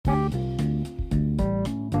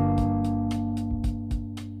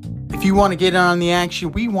If you want to get in on the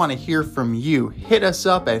action, we want to hear from you. Hit us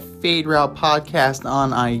up at Fade Route Podcast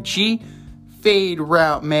on IG,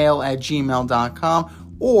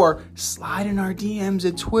 faderoutemail@gmail.com, or slide in our DMs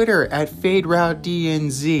at Twitter at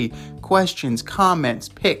FadeRouteDNZ. Questions, comments,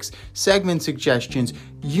 picks, segment suggestions,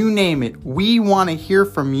 you name it. We want to hear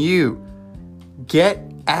from you.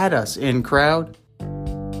 Get at us, in crowd.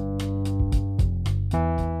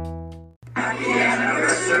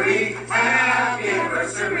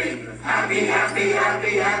 Happy anniversary,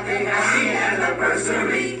 happy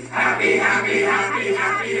anniversary, happy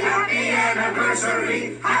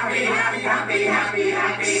anniversary, happy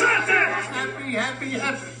anniversary, happy.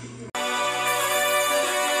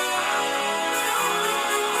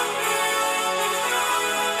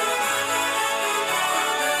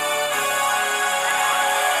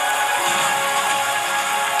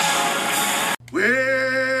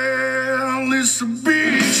 Well, it's a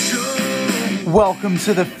big show. Welcome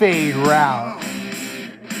to the Fade Route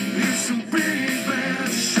It's a big bad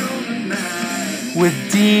show tonight. with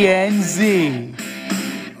DNZ.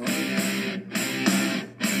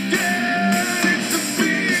 Yeah, it's a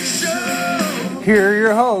big show. Here are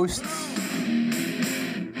your hosts,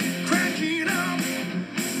 Crack it up,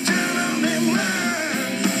 turn on them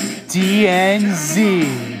lights.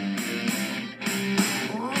 DNZ.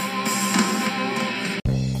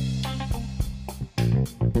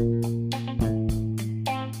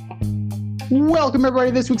 Welcome, everybody,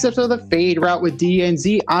 to this week's episode of the Fade Route with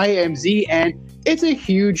DNZ. I am Z, and it's a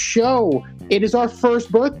huge show. It is our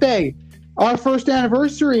first birthday, our first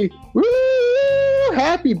anniversary. Woo!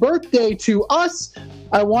 Happy birthday to us.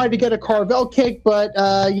 I wanted to get a Carvel cake, but,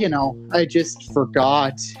 I just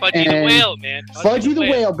forgot. Fudgy the Whale, man. Fudgy the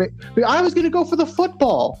Whale. But I was going to go for the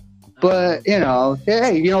football. But, hey,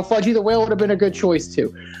 Fudgy the Whale would have been a good choice,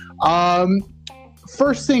 too.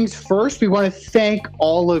 First things first, we want to thank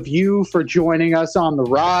all of you for joining us on the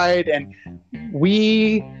ride, and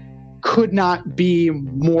we could not be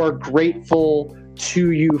more grateful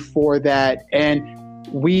to you for that. And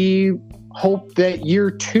we hope that year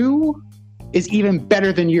 2 is even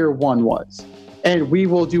better than year 1 was, and we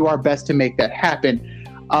will do our best to make that happen.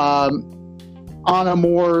 On a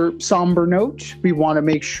more somber note, we want to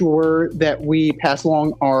make sure that we pass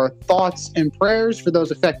along our thoughts and prayers for those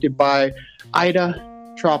affected by Ida,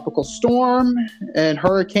 tropical storm, and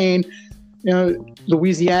hurricane.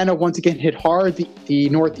 Louisiana once again hit hard. The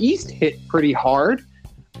Northeast hit pretty hard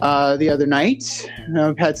the other night.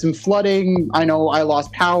 Had some flooding. I know I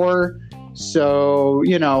lost power. So,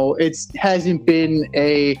 it's been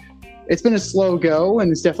a slow go,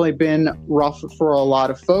 and it's definitely been rough for a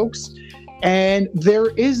lot of folks. And there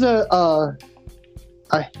is a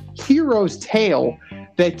hero's tale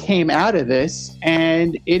that came out of this,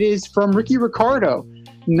 and it is from Ricky Ricardo,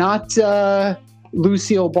 not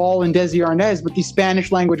Lucille Ball and Desi Arnaz, but the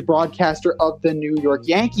Spanish language broadcaster of the New York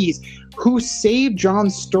Yankees, who saved John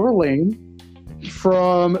Sterling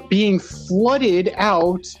from being flooded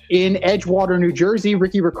out in Edgewater, New Jersey.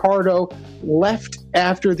 Ricky Ricardo left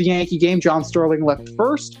after the Yankee game. John Sterling left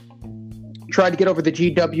first, tried to get over the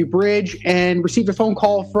GW Bridge, and received a phone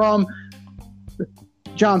call from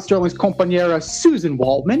John Sterling's compañera Susan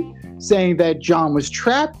Waldman, saying that John was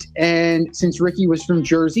trapped, and since Ricky was from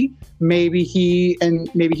Jersey, maybe he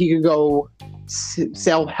could go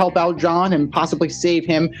help out John and possibly save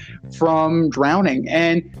him from drowning.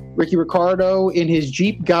 And Ricky Ricardo in his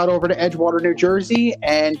Jeep got over to Edgewater, New Jersey,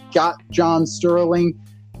 and got John Sterling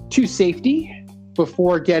to safety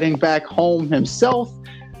before getting back home himself,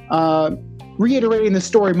 reiterating the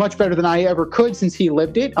story much better than I ever could since he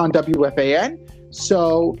lived it on WFAN.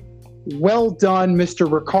 So, well done,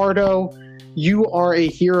 Mr. Ricardo. You are a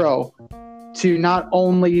hero to not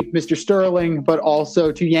only Mr. Sterling, but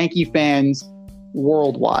also to Yankee fans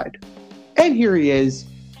worldwide. And here he is.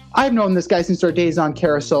 I've known this guy since our days on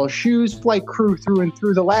Carousel Shoes, flight crew through and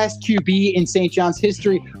through, the last QB in St. John's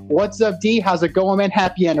history. What's up, D? How's it going, man?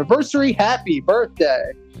 Happy anniversary. Happy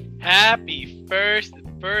birthday. Happy first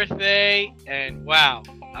birthday. And wow,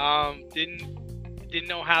 didn't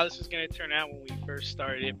know how this was going to turn out when we first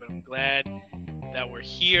started, but I'm glad that we're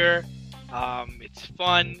here. It's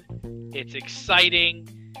fun. It's exciting.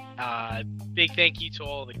 Big thank you to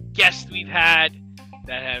all the guests we've had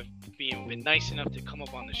that have been nice enough to come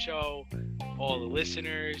up on the show, all the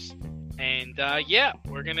listeners, and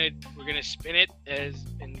we're gonna spin it as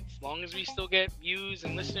long as we still get views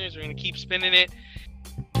and listeners. We're gonna keep spinning it.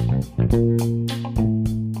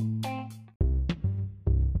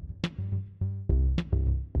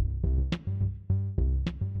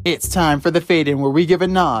 It's time for the Fade In, where we give a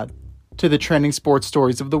nod to the trending sports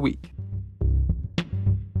stories of the week.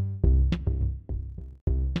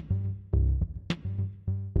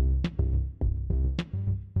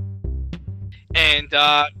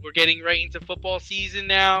 we're getting right into football season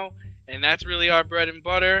now, and that's really our bread and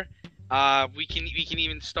butter. We can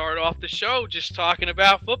even start off the show just talking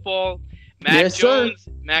about football. Mac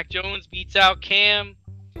Jones beats out Cam.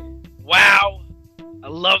 Wow. I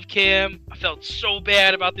love Cam. I felt so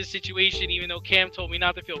bad about this situation, even though Cam told me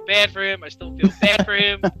not to feel bad for him. I still feel bad for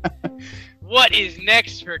him. What is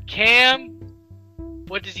next for Cam?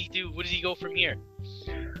 What does he do? What does he go from here?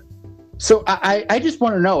 So I just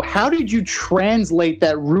want to know, how did you translate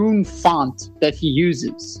that rune font that he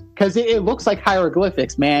uses? Because it looks like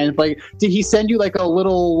hieroglyphics, man. Like, did he send you like a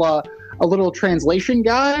little translation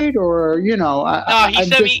guide, or he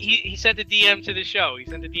sent a DM to the show. He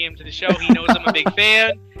sent a DM to the show. He knows I'm a big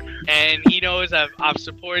fan, and he knows I've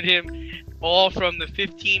supported him all from the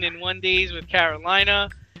 15-1 days with Carolina.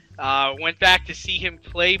 Went back to see him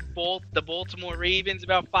play the Baltimore Ravens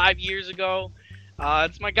about 5 years ago.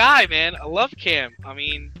 It's my guy, man. I love Cam. I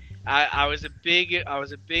mean, I was a big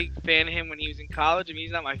fan of him when he was in college. I mean,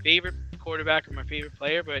 he's not my favorite quarterback or my favorite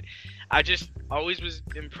player, but I just always was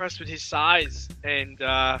impressed with his size and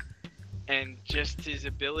just his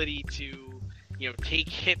ability to take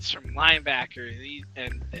hits from linebackers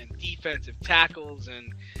and defensive tackles,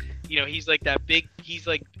 and he's like that big. He's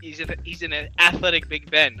an athletic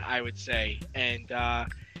Big Ben, I would say, and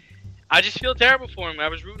I just feel terrible for him. I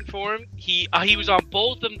was rooting for him. He was on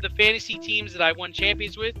both of the fantasy teams that I won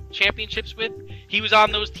championships with. He was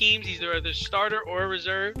on those teams, either the starter or a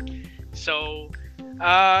reserve. So,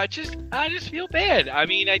 I just feel bad. I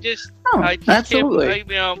mean, I just absolutely.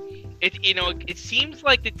 It seems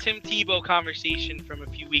like the Tim Tebow conversation from a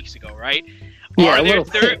few weeks ago, right? Yeah,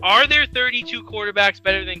 Are there 32 quarterbacks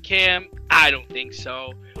better than Cam? I don't think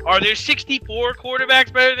so. Are there 64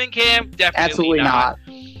 quarterbacks better than Cam? Definitely absolutely not.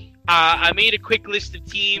 I made a quick list of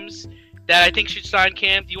teams that I think should sign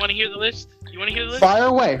Cam. Do you want to hear the list? Fire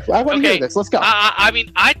away. I want to hear this. Let's go.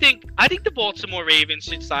 I think the Baltimore Ravens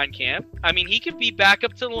should sign Cam. I mean, he could be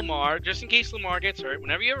backup to Lamar just in case Lamar gets hurt.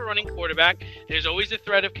 Whenever you have a running quarterback, there's always a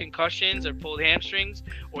threat of concussions or pulled hamstrings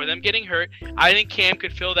or them getting hurt. I think Cam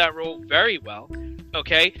could fill that role very well.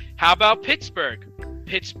 Okay. How about Pittsburgh?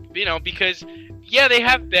 Because they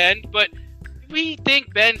have Ben, but we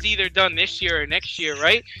think Ben's either done this year or next year,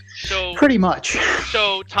 right? So pretty much.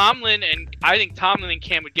 So I think Tomlin and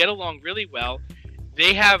Cam would get along really well.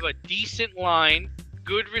 They have a decent line,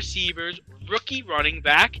 good receivers, rookie running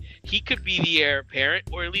back. He could be the heir apparent,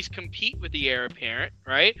 or at least compete with the heir apparent,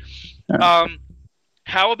 right?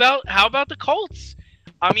 How about the Colts?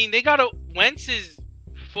 I mean, they got Wentz's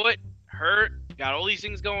foot hurt, got all these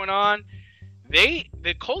things going on. The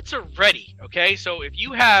Colts are ready, okay? So if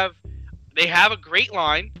they have a great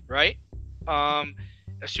line, right?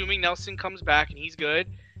 Assuming Nelson comes back and he's good.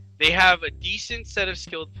 They have a decent set of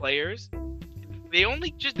skilled players. They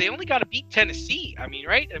only got to beat Tennessee. I mean,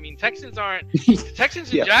 right? I mean, Texans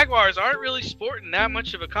and Jaguars aren't really sporting that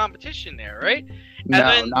much of a competition there, right? And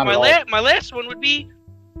then my last one would be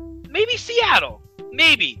maybe Seattle.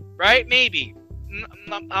 Maybe, right? Maybe.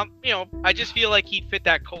 I just feel like he'd fit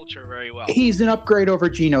that culture very well. He's an upgrade over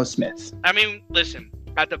Geno Smith. I mean, listen.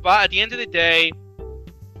 At the end of the day,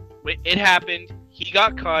 it happened. He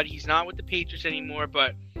got cut. He's not with the Patriots anymore.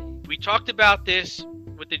 But we talked about this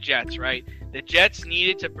with the Jets, right? The Jets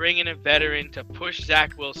needed to bring in a veteran to push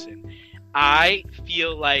Zach Wilson. I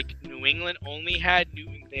feel like New England only had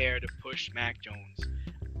Newton there to push Mac Jones.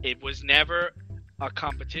 It was never a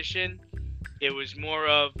competition. It was more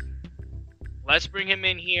of, let's bring him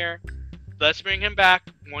in here. Let's bring him back.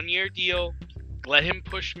 1-year deal. Let him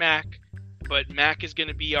push Mac. But Mac is going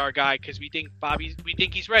to be our guy because we think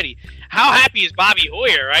he's ready. How happy is Bobby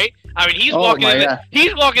Hoyer, right? I mean, he's walking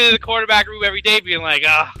into the quarterback room every day being like,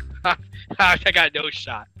 I got no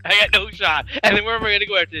shot. And then where am I going to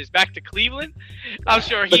go after this? Back to Cleveland? I'm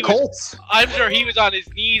sure he was on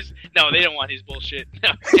his knees. No, they don't want his bullshit.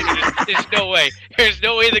 No, there's no way. There's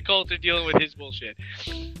no way the Colts are dealing with his bullshit.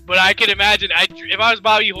 But I can imagine, if I was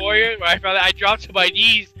Bobby Hoyer, I'd drop to my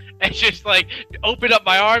knees and just like open up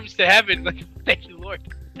my arms to heaven. Like, thank you,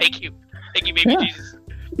 Lord. Thank you, baby Jesus.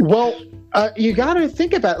 Well, you got to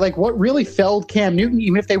think about like what really failed Cam Newton,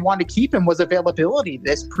 even if they wanted to keep him, was availability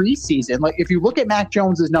this preseason. Like if you look at Mac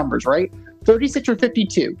Jones's numbers, right? 36 or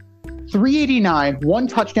 52, 389, 1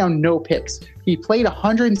 touchdown, no picks. He played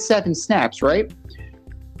 107 snaps, right?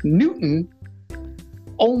 Newton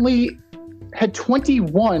only had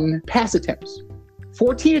 21 pass attempts.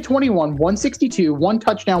 14 to 21, 162, 1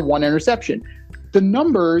 touchdown, 1 interception. The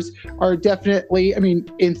numbers are definitely, I mean,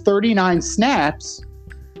 in 39 snaps,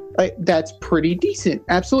 that's pretty decent.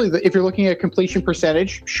 Absolutely. If you're looking at completion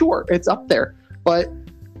percentage, sure, it's up there. But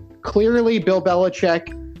clearly Bill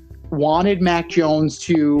Belichick wanted Mac Jones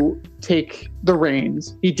to take the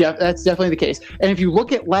reins. That's definitely the case. And if you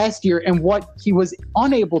look at last year and what he was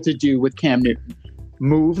unable to do with Cam Newton,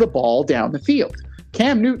 move the ball down the field.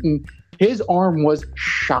 Cam Newton, his arm was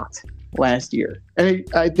shot last year. And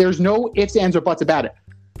there's no ifs, ands, or buts about it.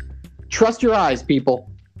 Trust your eyes, people.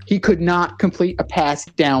 He could not complete a pass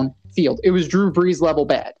downfield. It was Drew Brees level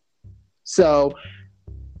bad. So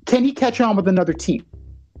can he catch on with another team?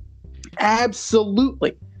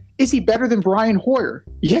 Absolutely. Is he better than Brian Hoyer?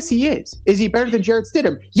 Yes, he is. Is he better than Jarrett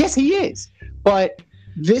Stidham? Yes, he is. But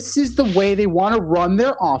this is the way they want to run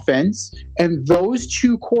their offense, and those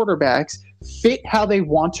two quarterbacks fit how they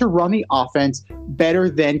want to run the offense better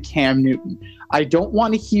than Cam Newton. I don't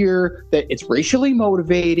want to hear that it's racially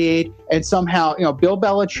motivated and somehow, Bill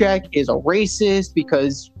Belichick is a racist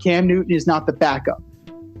because Cam Newton is not the backup.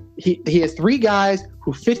 He has three guys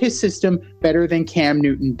who fit his system better than Cam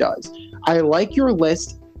Newton does. I like your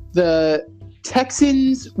list. The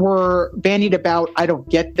Texans were bandied about. I don't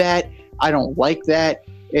get that. I don't like that.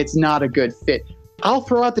 It's not a good fit. I'll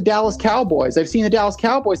throw out the Dallas Cowboys. I've seen the Dallas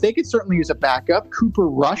Cowboys. They could certainly use a backup. Cooper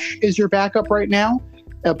Rush is your backup right now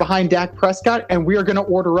behind Dak Prescott, and we are going to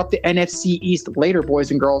order up the NFC East later,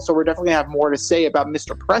 boys and girls, so we're definitely going to have more to say about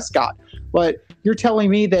Mr. Prescott. But you're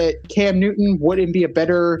telling me that Cam Newton wouldn't be a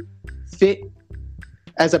better fit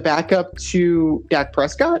as a backup to Dak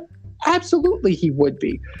Prescott? Absolutely he would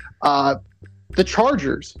be. The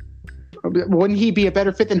Chargers, wouldn't he be a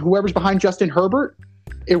better fit than whoever's behind Justin Herbert?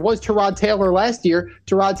 It was Tyrod Taylor last year.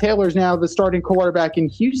 Tyrod Taylor is now the starting quarterback in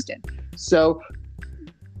Houston. So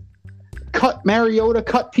cut Mariota,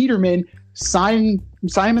 cut Peterman, sign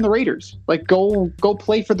him in the Raiders. Like go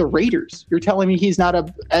play for the Raiders. You're telling me he's not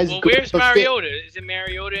as good. Where's Mariota? Is it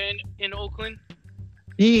Mariota in Oakland?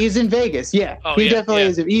 He's in Vegas. Yeah, he definitely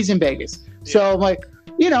is. He's in Vegas. Yeah. So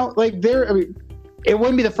it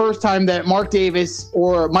wouldn't be the first time that Mark Davis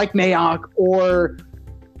or Mike Mayock or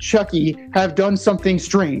Chucky have done something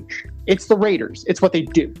strange. It's the Raiders. It's what they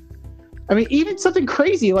do. I mean, even something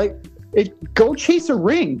crazy like go chase a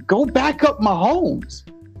ring. Go back up Mahomes.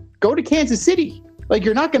 Go to Kansas City. Like,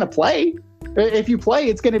 you're not going to play. If you play,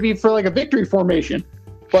 it's going to be for like a victory formation.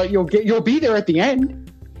 But you'll be there at the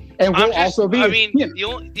end. And we'll also be. I mean,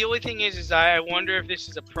 the only thing is I wonder if this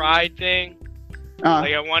is a pride thing.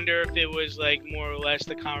 I wonder if it was like more or less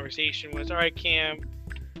the conversation was, all right, Cam,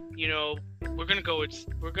 we're gonna go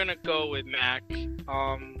with Mac,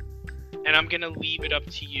 and I'm gonna leave it up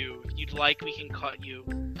to you. If you'd like, we can cut you,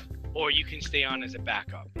 or you can stay on as a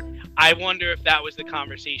backup. I wonder if that was the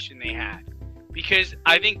conversation they had, because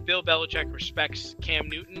I think Bill Belichick respects Cam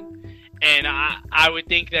Newton, and I would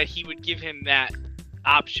think that he would give him that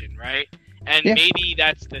option, right? And maybe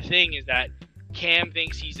that's the thing, is that Cam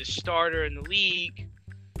thinks he's a starter in the league,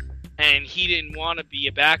 and he didn't want to be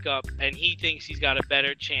a backup, and he thinks he's got a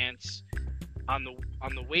better chance on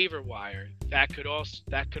the waiver wire. That could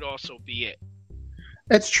also be it.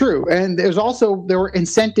 That's true, and there were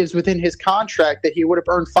incentives within his contract that he would have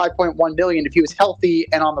earned $5.1 million if he was healthy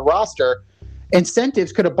and on the roster.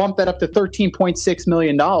 Incentives could have bumped that up to $13.6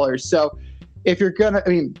 million. So if you're gonna,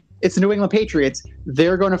 it's the New England Patriots.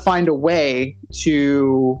 They're going to find a way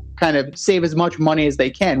to kind of save as much money as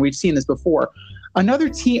they can. We've seen this before. Another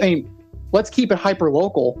team, let's keep it hyper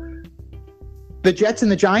local. The Jets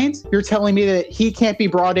and the Giants, you're telling me that he can't be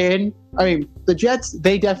brought in? The Jets,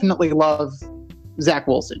 they definitely love Zach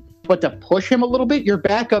Wilson. But to push him a little bit, your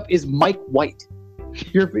backup is Mike White.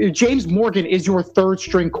 James Morgan is your third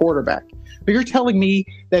string quarterback. But you're telling me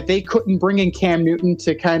that they couldn't bring in Cam Newton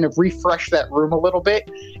to kind of refresh that room a little bit?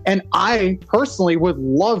 And I personally would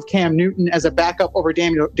love Cam Newton as a backup over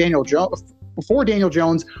Daniel Jones, before Daniel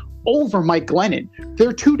Jones, over Mike Glennon.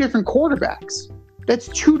 They're two different quarterbacks. That's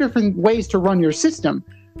two different ways to run your system.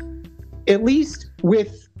 At least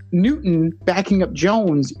with Newton backing up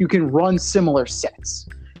Jones, you can run similar sets.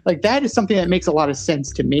 Like, that is something that makes a lot of sense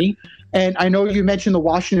to me. And I know you mentioned the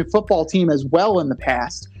Washington football team as well in the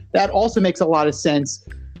past. That also makes a lot of sense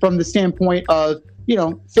from the standpoint of,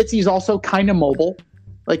 Fitzy's also kind of mobile.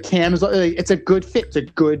 Like, Cam is, it's a good fit. It's a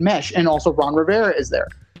good mesh. And also Ron Rivera is there.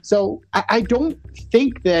 So I don't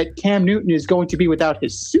think that Cam Newton is going to be without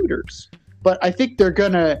his suitors. But I think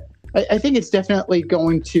I think it's definitely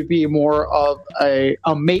going to be more of a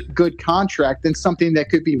make good contract than something that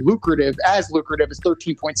could be as lucrative as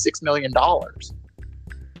 $13.6 million.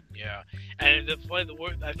 Yeah. And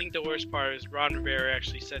I think the worst part is Ron Rivera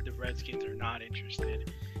actually said the Redskins are not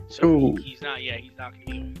interested. So he's not going to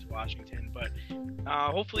be going to Washington. But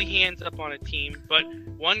hopefully he ends up on a team. But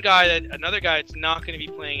another guy that's not going to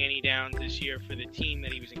be playing any downs this year for the team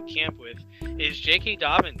that he was in camp with is JK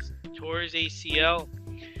Dobbins. Tore his ACL.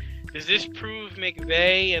 Does this prove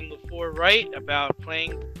McVay and LaFleur right about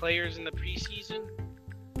playing players in the preseason?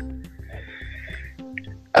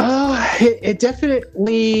 It's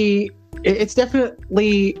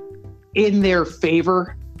definitely in their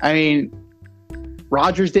favor. I mean,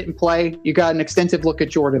 Rodgers didn't play. You got an extensive look at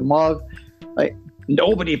Jordan Love. Like,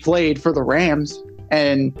 nobody played for the Rams,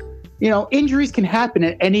 and injuries can happen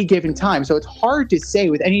at any given time. So it's hard to say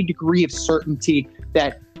with any degree of certainty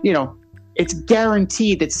that it's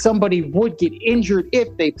guaranteed that somebody would get injured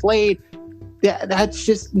if they played. That's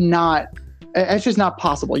just not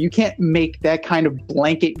possible. You can't make that kind of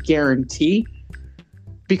blanket guarantee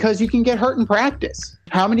because you can get hurt in practice.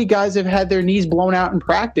 How many guys have had their knees blown out in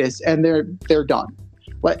practice and they're done?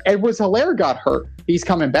 But Edwards-Helaire got hurt. He's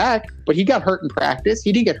coming back, but he got hurt in practice.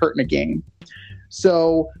 He didn't get hurt in a game.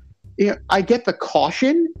 So I get the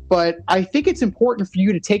caution, but I think it's important for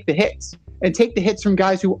you to take the hits and take the hits from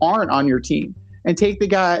guys who aren't on your team and take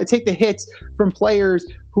the hits from players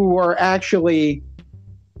who are actually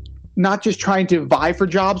not just trying to vie for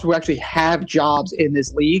jobs, who actually have jobs in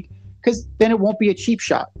this league, because then it won't be a cheap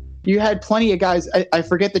shot. You had plenty of guys. I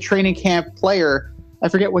forget the training camp player. I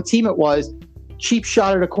forget what team it was. Cheap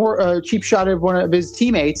shot at one of his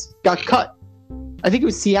teammates, got cut. I think it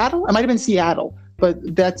was Seattle. It might have been Seattle,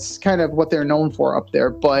 but that's kind of what they're known for up there.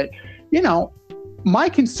 But my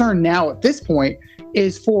concern now at this point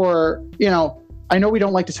is for I know we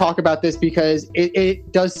don't like to talk about this because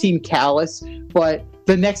it does seem callous, but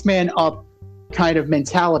the next man up kind of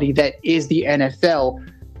mentality that is the NFL.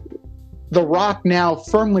 The Rock now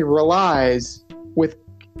firmly relies with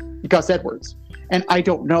Gus Edwards. And I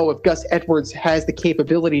don't know if Gus Edwards has the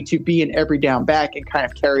capability to be an every down back and kind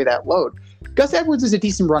of carry that load. Gus Edwards is a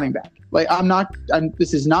decent running back. Like,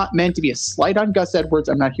 this is not meant to be a slight on Gus Edwards.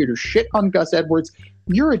 I'm not here to shit on Gus Edwards.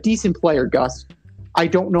 You're a decent player, Gus. I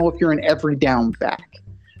don't know if you're an every down back.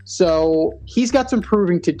 So he's got some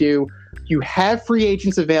proving to do. You have free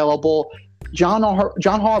agents available. John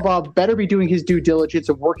Harbaugh better be doing his due diligence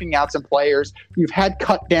of working out some players. You've had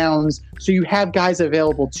cut downs, so you have guys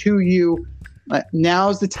available to you.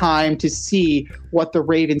 Now's the time to see what the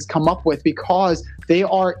Ravens come up with because they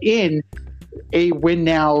are in a win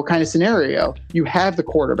now kind of scenario. You have the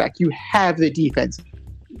quarterback. You have the defense.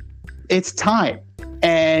 It's time.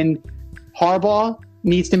 And Harbaugh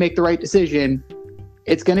needs to make the right decision.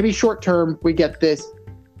 It's going to be short term. We get this.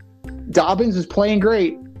 Dobbins is playing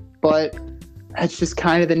great, but that's just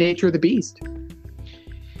kind of the nature of the beast.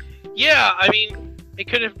 Yeah, I mean, it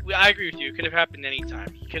could have. I agree with you. It could have happened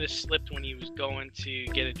anytime. He could have slipped when he was going to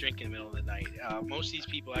get a drink in the middle of the night. Most of these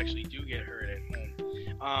people actually do get hurt at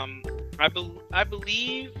home. I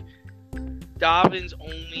believe Dobbins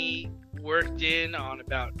only worked in on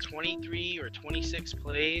about 23 or 26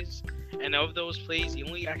 plays, and of those plays, he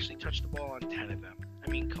only actually touched the ball on 10 of them. I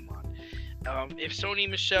mean, come on. If Sony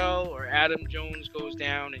Michel or Adam Jones goes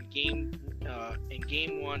down in game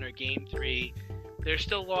 1 or game 3, they're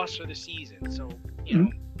still lost for the season. So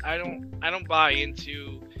I don't buy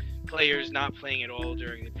into players not playing at all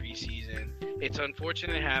during the preseason. It's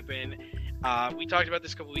unfortunate it happened. We talked about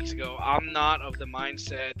this a couple weeks ago. I'm not of the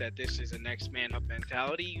mindset that this is a next man up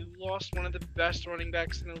mentality. You lost one of the best running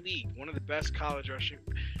backs in the league, one of the best college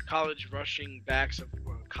running backs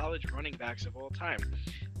of all time.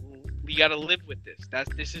 We got to live with this.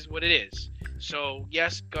 This is what it is. So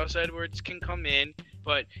yes, Gus Edwards can come in,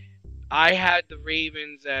 but I had the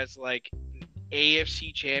Ravens as like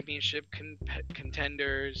AFC Championship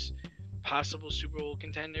contenders, possible Super Bowl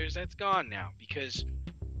contenders. That's gone now because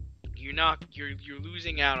you're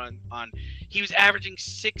losing out on. He was averaging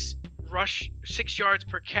 6 yards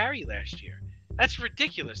per carry last year. That's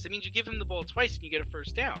ridiculous. That means you give him the ball twice and you get a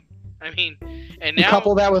first down. I mean, and now you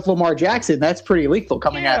couple that with Lamar Jackson, that's pretty lethal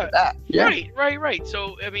coming out of that. Yeah. Right.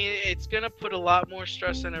 So, I mean, it's going to put a lot more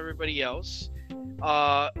stress on everybody else.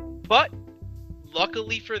 But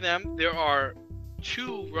luckily for them, there are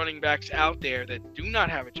 2 running backs out there that do not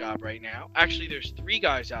have a job right now. Actually, there's 3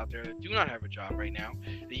 guys out there that do not have a job right now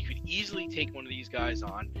that you could easily take one of these guys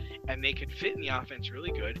on and they could fit in the offense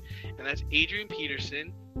really good. And that's Adrian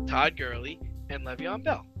Peterson, Todd Gurley, and Le'Veon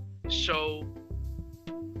Bell. So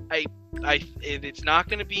it's not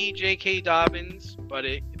going to be JK Dobbins, but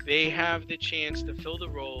they have the chance to fill the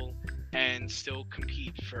role and still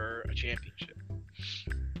compete for a championship.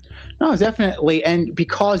 No, definitely. And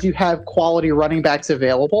because you have quality running backs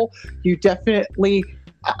available,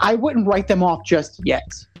 I wouldn't write them off just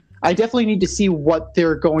yet. I definitely need to see what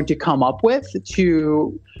they're going to come up with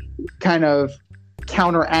to kind of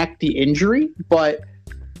counteract the injury. But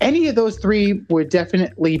any of those 3 would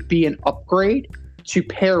definitely be an upgrade. to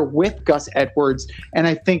pair with Gus Edwards. And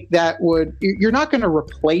I think that you're not going to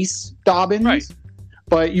replace Dobbins, right,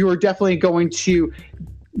 but you're definitely going to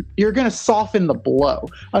soften the blow.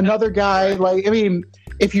 Another guy,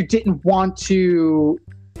 if you didn't want to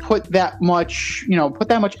put that much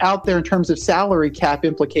out there in terms of salary cap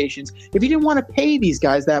implications, if you didn't want to pay these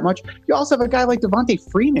guys that much, you also have a guy like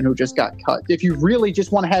Devontae Freeman who just got cut. If you really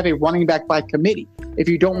just want to have a running back by committee, if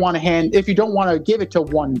you don't want to give it to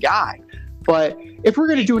one guy. But if we're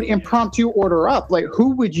going to do an impromptu order up, who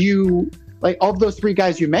would you, of those three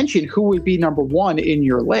guys you mentioned, who would be number one in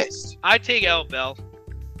your list? I'd take L. Bell,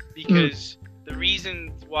 because the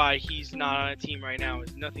reason why he's not on a team right now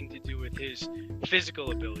has nothing to do with his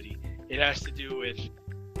physical ability. It has to do with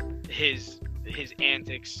his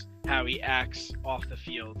antics, how he acts off the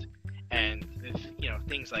field, and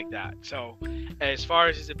things like that. So as far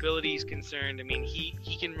as his ability is concerned, I mean,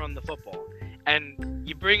 he can run the football. And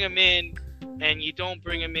you bring him in, and you don't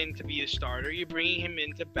bring him in to be a starter. You're bringing him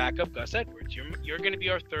in to back up Gus Edwards. You're going to be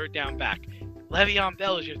our third down back. Le'Veon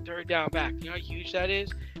Bell is your third down back. You know how huge that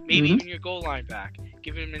is? Maybe even your goal line back.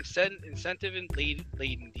 Give him an incentive and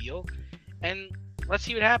laden deal. And let's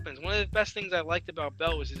see what happens. One of the best things I liked about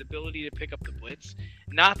Bell was his ability to pick up the blitz.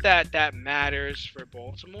 Not that matters for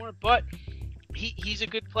Baltimore, but he's a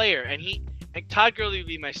good player. And Todd Gurley would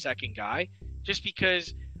be my second guy, just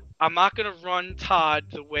because I'm not gonna run Todd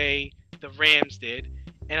the way the Rams did,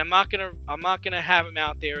 and I'm not gonna have him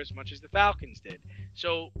out there as much as the Falcons did.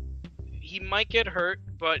 So he might get hurt,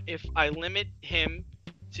 but if I limit him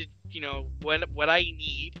to what I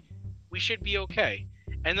need, we should be okay.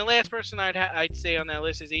 And the last person I'd say on that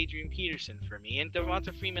list is Adrian Peterson for me. And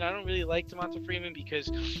Devonta Freeman, I don't really like Devonta Freeman because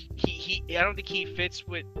I don't think he fits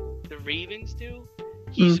what the Ravens do.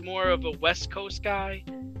 He's more of a West Coast guy.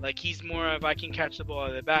 He's more of, I can catch the ball out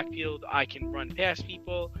of the backfield, I can run past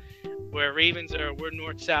people. Where Ravens we're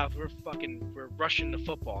north-south, we're rushing the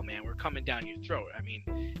football, man. We're coming down your throat. I mean,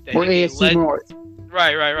 we're AFC North.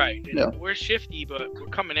 Right. Yeah. We're shifty, but we're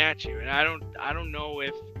coming at you. And I don't know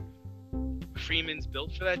if Freeman's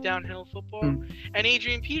built for that downhill football. And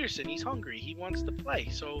Adrian Peterson, he's hungry. He wants to play.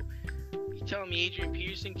 So you telling me Adrian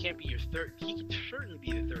Peterson can't be your third? He could certainly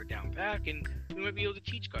be the third down back, and we might be able to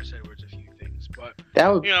teach Gus Edwards a few things. But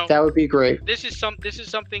that would be great. This is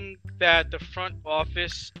something that the front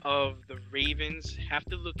office of the Ravens have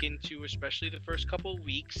to look into, especially the first couple of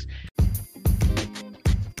weeks.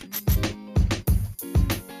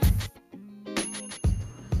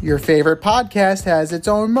 Your favorite podcast has its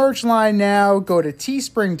own merch line now. Go to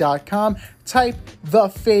teespring.com, type The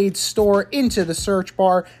Fade Store into the search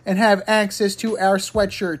bar, and have access to our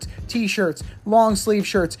sweatshirts, t-shirts, long sleeve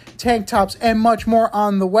shirts, tank tops, and much more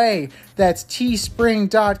on the way. That's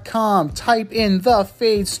teespring.com. Type in The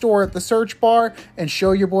Fade Store at the search bar and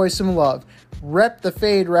show your boys some love. Rep the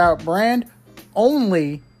Fade Route brand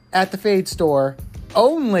only at The Fade Store,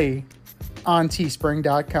 only on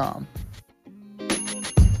teespring.com.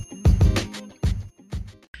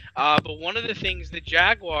 But one of the things the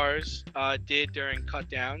Jaguars did during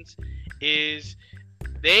cutdowns is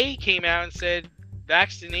they came out and said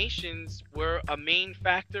vaccinations were a main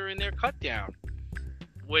factor in their cutdown,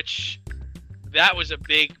 which that was a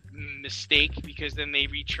big mistake because then they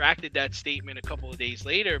retracted that statement a couple of days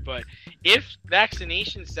later. But if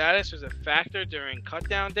vaccination status was a factor during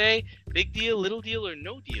cutdown day, big deal, little deal, or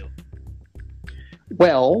no deal?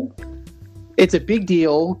 Well, it's a big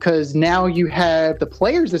deal because now you have the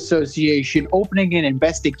Players Association opening an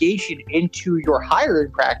investigation into your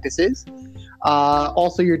hiring practices,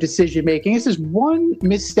 also your decision making. This is one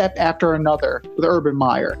misstep after another with Urban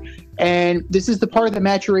Meyer. And this is the part of the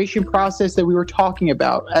maturation process that we were talking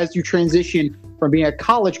about as you transition from being a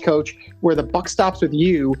college coach where the buck stops with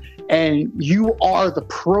you and you are the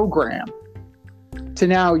program to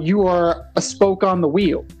now you are a spoke on the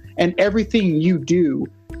wheel, and everything you do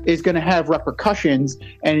is going to have repercussions,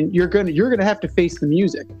 and you're going to have to face the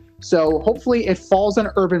music. So hopefully it falls on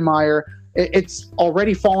Urban Meyer. It's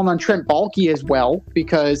already fallen on Trent Baalke as well,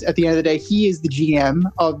 because at the end of the day, he is the GM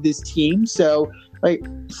of this team. So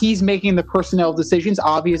he's making the personnel decisions.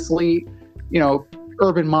 Obviously,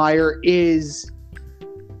 Urban Meyer is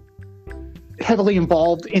heavily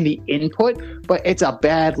involved in the input, but it's a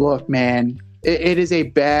bad look, man. It is a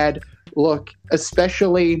bad look,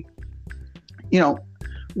 especially,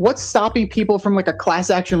 what's stopping people from a class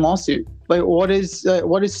action lawsuit? What is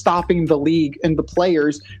stopping the league and the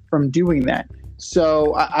players from doing that?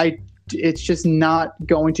 So it's just not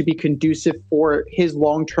going to be conducive for his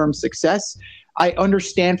long-term success. I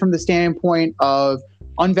understand from the standpoint of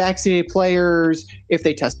unvaccinated players, if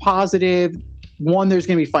they test positive, one, there's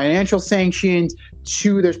going to be financial sanctions.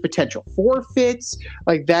 Two, there's potential forfeits.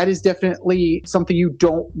 Like, that is definitely something you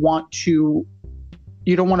don't want to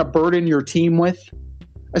burden your team with,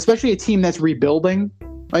 especially a team that's rebuilding.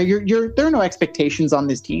 Like, there are no expectations on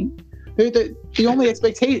this team. The only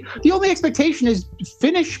expectation is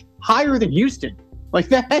finish higher than Houston. Like,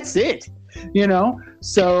 that's it, you know?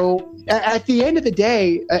 So at the end of the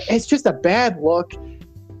day, it's just a bad look.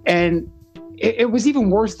 And it was even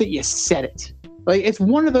worse that you said it. Like, it's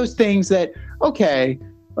one of those things that, okay,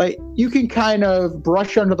 like, you can kind of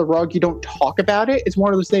brush under the rug. You don't talk about it. It's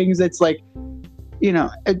one of those things that's like, you know,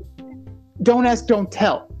 don't ask, don't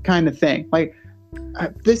tell kind of thing. Like,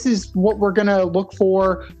 this is what we're going to look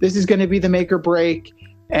for. This is going to be the make or break.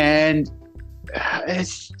 And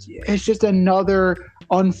it's just another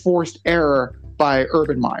unforced error by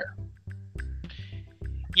Urban Meyer.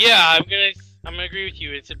 Yeah, I'm gonna agree with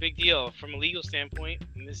you. It's a big deal from a legal standpoint,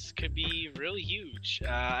 and this could be really huge.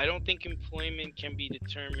 I don't think employment can be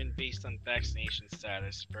determined based on vaccination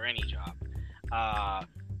status for any job. I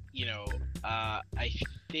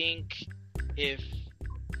think if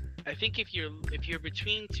you're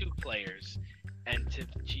between two players, and if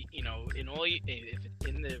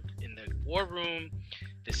in the war room,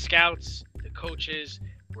 the scouts, the coaches,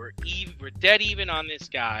 we're dead even on this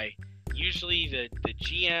guy. Usually the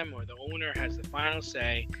GM or the owner has the final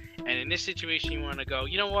say, and in this situation you want to go,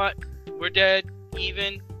 you know what, we're dead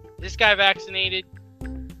even, this guy vaccinated,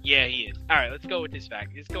 yeah, he is, all right, let's go with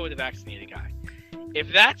the vaccinated guy.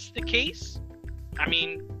 If that's the case, I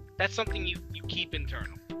mean, that's something you keep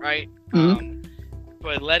internal, right? Mm-hmm.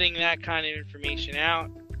 But letting that kind of information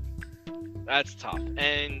out, that's tough.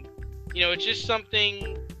 And it's just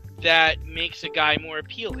something that makes a guy more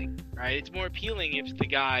appealing, right? It's more appealing if the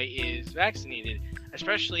guy is vaccinated,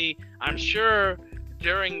 especially, I'm sure,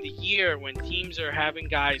 during the year when teams are having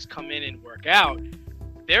guys come in and work out,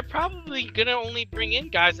 they're probably going to only bring in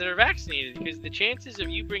guys that are vaccinated, because the chances of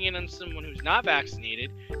you bringing in someone who's not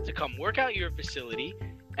vaccinated to come work out your facility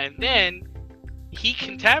and then he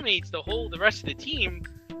contaminates the rest of the team,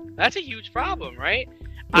 that's a huge problem, right?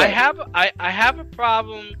 Yeah. I have a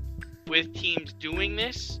problem with teams doing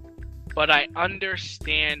this, but I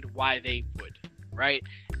understand why they would, right?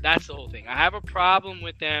 That's the whole thing. I have a problem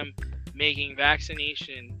with them making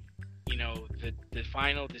vaccination, the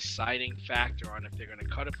final deciding factor on if they're going to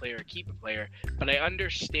cut a player or keep a player, but I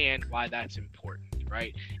understand why that's important,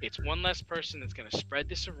 right? It's one less person that's going to spread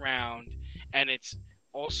this around, and it's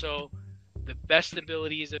also the best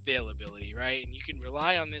ability is availability, right? And you can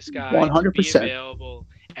rely on this guy 100%. To be available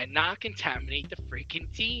and not contaminate the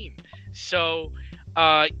freaking team. So,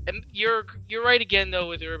 and you're right again, though,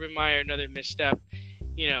 with Urban Meyer, another misstep.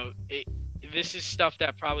 This is stuff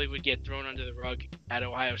that probably would get thrown under the rug at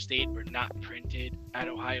Ohio State or not printed at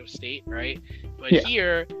Ohio State, right? But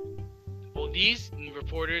here, these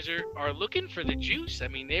reporters are looking for the juice. I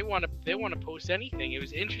mean, they want to post anything. It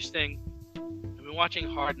was interesting. I've been watching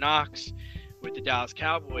Hard Knocks with the Dallas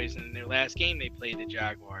Cowboys, and in their last game they played the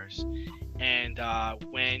Jaguars. And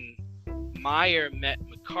when Meyer met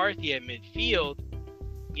McCarthy at midfield,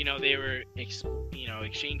 they were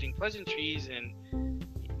exchanging pleasantries, and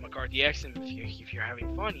McCarthy asked him if you're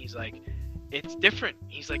having fun. He's like, it's different.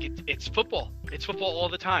 He's like, it's football. It's football all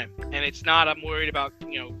the time, and it's not. I'm worried about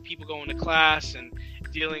people going to class and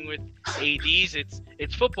dealing with ADs.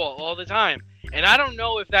 It's football all the time, and I don't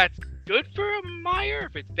know if that's good for Meyer,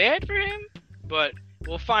 if it's bad for him, but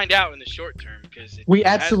we'll find out in the short term, because we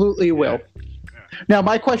absolutely will. Now,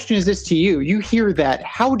 my question is this to you. You hear that.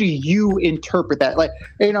 How do you interpret that? Like,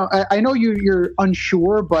 I know you're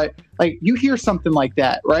unsure, but like, you hear something like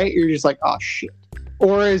that, right? You're just like, oh, shit.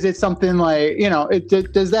 Or is it something like,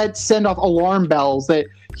 does that send off alarm bells that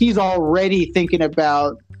he's already thinking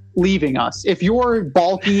about leaving us? If you're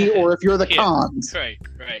bulky or if you're the cons. Right.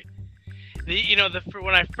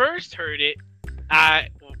 When I first heard it,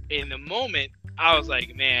 in the moment, I was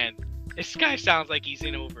like, man, this guy sounds like he's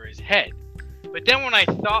in over his head. But then when I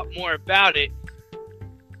thought more about it,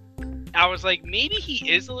 I was like, maybe he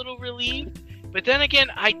is a little relieved. But then again,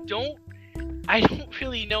 I don't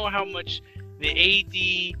really know how much the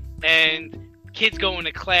AD and kids going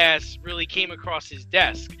to class really came across his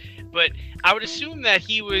desk. But I would assume that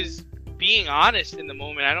he was being honest in the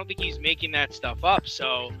moment. I don't think he's making that stuff up.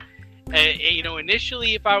 So,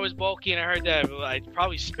 initially, if I was bulky and I heard that, I'd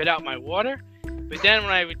probably spit out my water. But then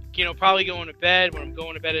when I would, probably going to bed, when I'm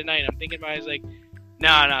going to bed at night, I'm thinking about it, it's like,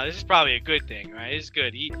 no, this is probably a good thing, right? This is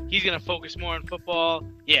good. He's going to focus more on football.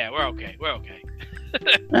 Yeah, we're okay.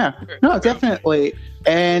 Yeah, no, definitely.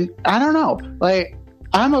 And I don't know, like,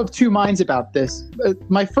 I'm of two minds about this.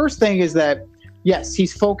 My first thing is that Yes,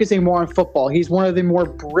 he's focusing more on football. He's one of the more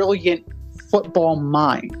brilliant football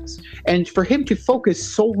minds. And for him to focus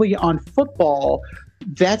solely on football,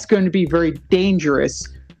 that's going to be very dangerous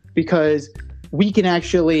because we can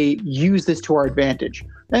actually use this to our advantage.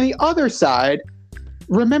 And the other side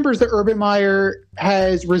remembers that Urban Meyer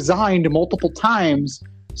has resigned multiple times,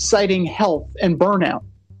 citing health and burnout.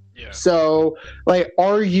 Yeah. So, like,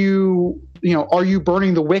 are you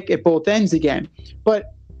burning the wick at both ends again?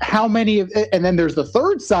 But how many of, and then there's the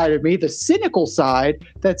third side of me, the cynical side,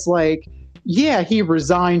 that's like, yeah, he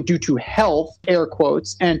resigned due to health, air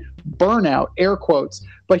quotes, and burnout, air quotes,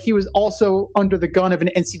 but he was also under the gun of an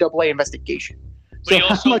NCAA investigation. But he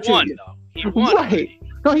also won, though. He won. Right.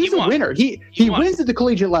 No, he's a winner. He wins at the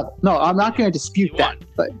collegiate level. No, I'm not going to dispute that.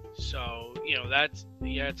 But. So,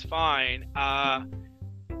 it's fine.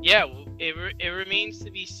 It remains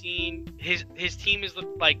to be seen. His team has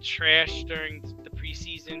looked like trash during the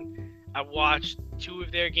preseason. I watched 2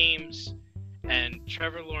 of their games, and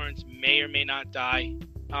Trevor Lawrence may or may not die.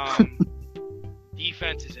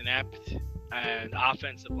 Defense is inept, and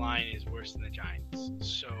offensive line is worse than the Giants.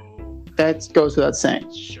 So that goes without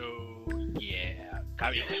saying. So yeah.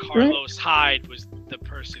 I mean, Carlos Hyde was the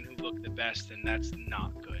person who looked the best, and that's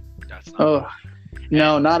not good. That's not good.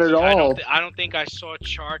 No, not at all. I don't think I saw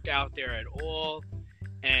Chark out there at all,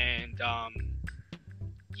 and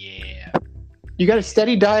yeah. You got a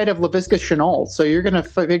steady diet of Laviska Shenault, so you're going to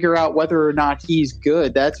figure out whether or not he's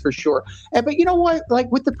good. That's for sure. But you know what?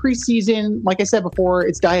 Like with the preseason, like I said before,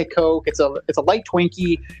 it's Diet Coke. It's a light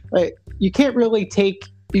Twinkie. Like, you can't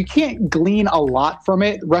glean a lot from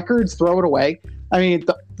it. Records, throw it away. I mean,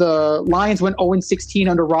 the Lions went 0-16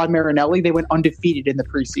 under Rod Marinelli. They went undefeated in the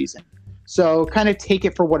preseason. So kind of take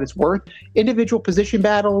it for what it's worth. Individual position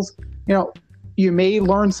battles, you may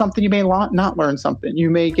learn something, you may not learn something. You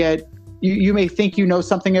may think you know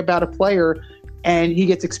something about a player and he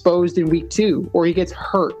gets exposed in week 2 or he gets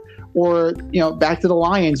hurt or, back to the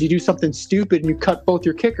Lions, you do something stupid and you cut both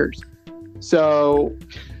your kickers. So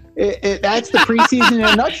that's the preseason in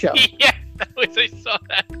a nutshell. Yeah. I saw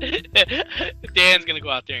that. Dan's gonna go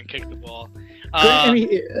out there and kick the ball. I mean,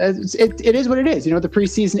 it is what it is. The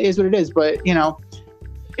preseason is what it is. But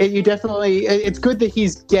it's good that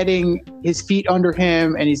he's getting his feet under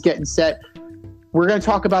him and he's getting set. We're going to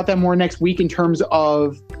talk about that more next week in terms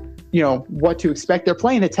of what to expect. They're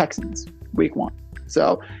playing the Texans week 1,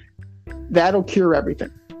 so that'll cure everything.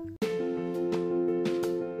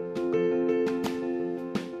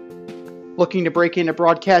 Looking to break into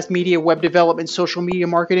broadcast media, web development, social media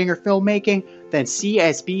marketing, or filmmaking? Then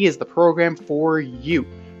CSB is the program for you.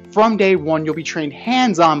 From day one, you'll be trained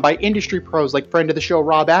hands-on by industry pros like friend of the show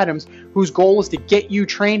Rob Adams, whose goal is to get you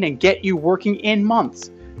trained and get you working in months,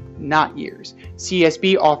 not years.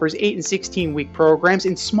 CSB offers 8 and 16-week programs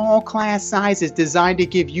in small class sizes designed to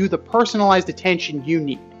give you the personalized attention you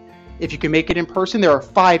need. If you can make it in person, there are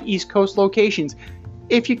 5 East Coast locations.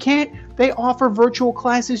 If you can't, they offer virtual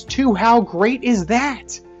classes too. How great is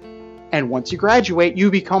that? And once you graduate,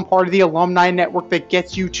 you become part of the alumni network that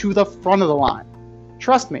gets you to the front of the line.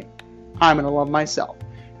 Trust me, I'm an alum myself.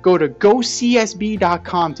 Go to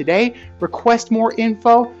gocsb.com today, request more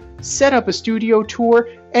info, set up a studio tour,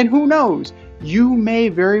 and who knows, you may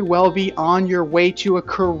very well be on your way to a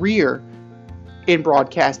career in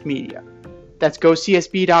broadcast media. That's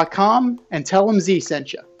gocsb.com and tell them Z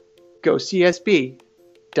sent you. gocsb.com.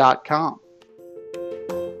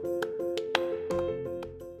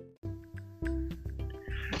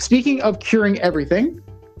 Speaking of curing everything,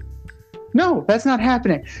 no, that's not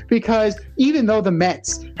happening, because even though the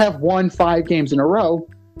Mets have won 5 games in a row,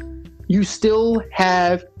 you still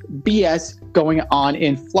have BS going on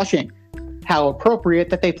in Flushing. How appropriate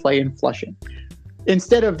that they play in Flushing.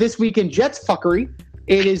 Instead of This Week in Jets fuckery,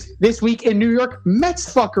 it is This Week in New York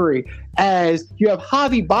Mets fuckery, as you have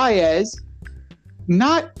Javi Baez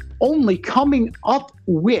not only coming up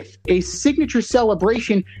with a signature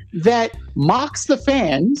celebration that mocks the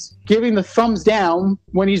fans, giving the thumbs down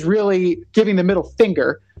when he's really giving the middle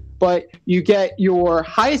finger, but you get your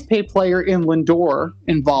highest paid player in Lindor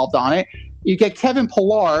involved on it. You get Kevin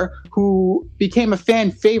Pillar, who became a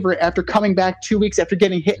fan favorite after coming back 2 weeks after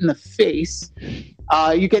getting hit in the face.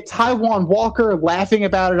 You get Taijuan Walker laughing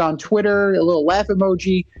about it on Twitter, a little laugh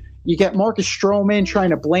emoji. You get Marcus Stroman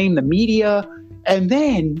trying to blame the media. And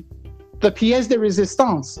then the pièce de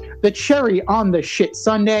résistance, the cherry on the shit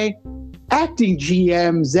Sunday, acting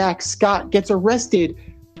GM Zach Scott gets arrested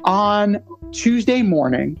on Tuesday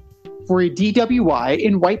morning for a DWI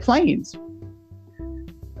in White Plains.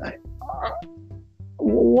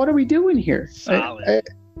 What are we doing here? Solid.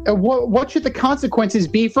 What should the consequences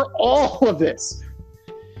be for all of this?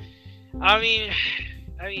 I mean,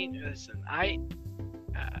 listen,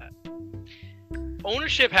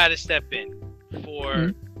 ownership had to step in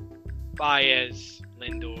for Baez,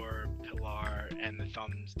 Lindor, Pilar, and the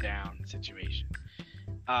thumbs down situation.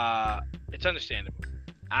 It's understandable.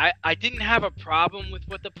 I didn't have a problem with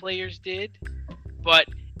what the players did, but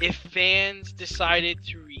if fans decided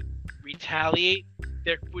to retaliate,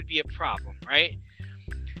 there would be a problem, right?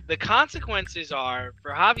 The consequences are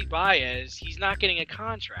for Javi Baez, he's not getting a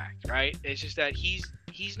contract, right? It's just that he's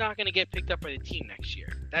not going to get picked up by the team next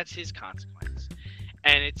year. That's his consequence.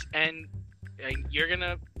 And I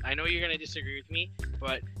know you're gonna disagree with me,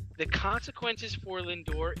 but the consequences for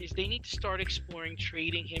Lindor is they need to start exploring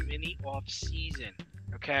trading him in the off season.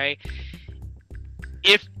 Okay?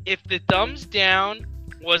 If the thumbs down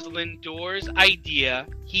was Lindor's idea,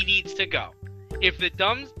 he needs to go. If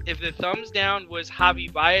the thumbs down was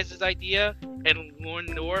Javi Baez's idea and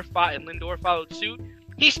Lindor followed suit,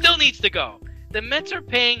 he still needs to go. The Mets are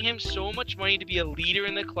paying him so much money to be a leader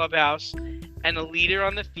in the clubhouse and a leader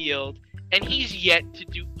on the field, and he's yet to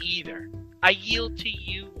do either. I yield to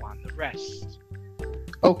you on the rest.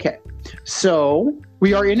 Okay, so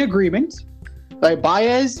we are in agreement.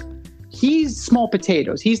 Baez, he's small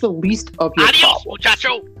potatoes. He's the least of your Adios, problems.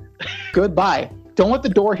 muchacho! Goodbye. Don't let the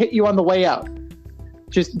door hit you on the way out.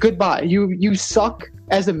 Just goodbye. You suck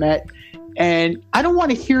as a Met, and I don't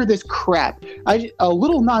want to hear this crap. A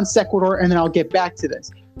little non sequitur, and then I'll get back to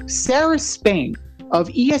this. Sarah Spain of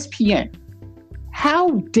ESPN, how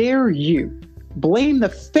dare you blame the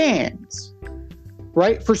fans,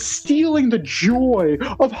 right, for stealing the joy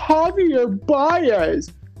of Javier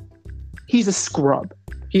Baez? He's a scrub.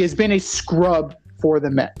 He has been a scrub for the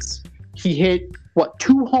Mets. He hit,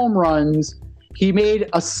 2 home runs. He made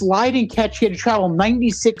a sliding catch he had to travel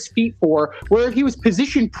 96 feet for, where if he was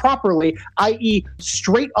positioned properly, i.e.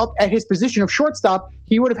 straight up at his position of shortstop,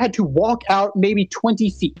 he would have had to walk out maybe 20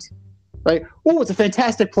 feet. Right? Oh, it's a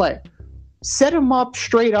fantastic play. Set him up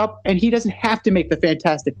straight up, and he doesn't have to make the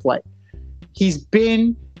fantastic play. He's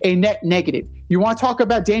been a net negative. You want to talk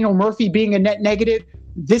about Daniel Murphy being a net negative?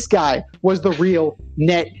 This guy was the real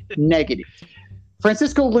net negative.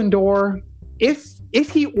 Francisco Lindor, if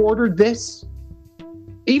he ordered this,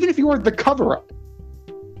 even if you ordered the cover-up,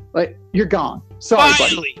 you're gone. Sorry,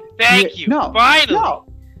 Finally, buddy. Thank you. No, Finally.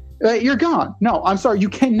 No, you're gone. No, I'm sorry. You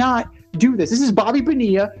cannot do this. This is Bobby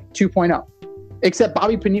Bonilla 2.0. Except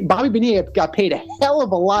Bobby Bonilla got paid a hell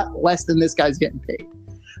of a lot less than this guy's getting paid.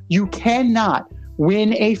 You cannot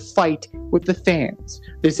win a fight with the fans.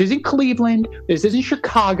 This isn't Cleveland. This isn't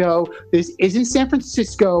Chicago. This isn't San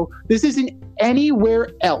Francisco. This isn't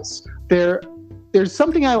anywhere else. There's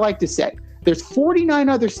something I like to say. There's 49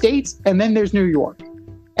 other states, and then there's New York.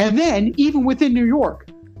 And then, even within New York,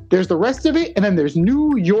 there's the rest of it, and then there's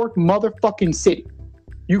New York motherfucking City.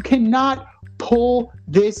 You cannot pull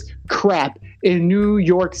this crap in New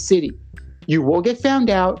York City. You will get found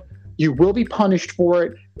out. You will be punished for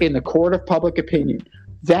it in the court of public opinion.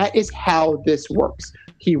 That is how this works.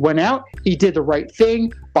 He went out. He did the right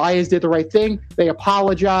thing. Baez did the right thing. They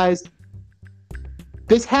apologized.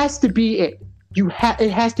 This has to be it.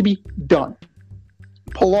 It has to be done.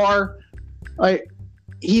 Pilar,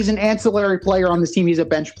 he's an ancillary player on this team. He's a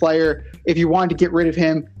bench player. If you wanted to get rid of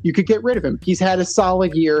him, you could get rid of him. He's had a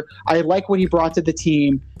solid year. I like what he brought to the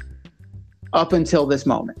team up until this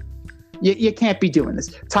moment. You can't be doing this.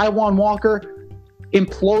 Taijuan Walker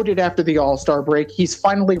imploded after the All-Star break. He's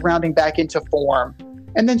finally rounding back into form.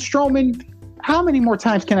 And then Stroman, how many more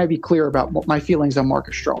times can I be clear about my feelings on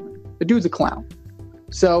Marcus Stroman? The dude's a clown.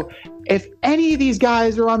 So if any of these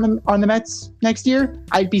guys are on the Mets next year,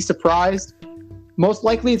 I'd be surprised. Most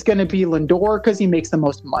likely it's going to be Lindor because he makes the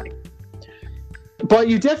most money. But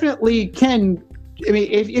you definitely can. I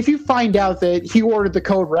mean, if you find out that he ordered the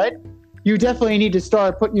code red, you definitely need to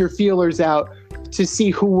start putting your feelers out to see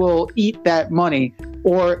who will eat that money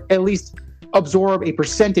or at least absorb a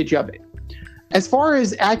percentage of it. As far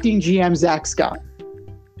as acting GM Zach Scott,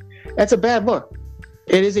 that's a bad look.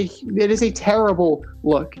 It is a terrible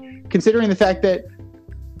look, considering the fact that,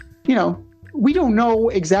 we don't know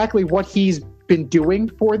exactly what he's been doing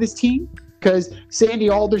for this team, because Sandy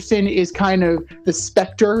Alderson is kind of the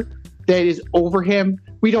specter that is over him.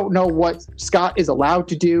 We don't know what Scott is allowed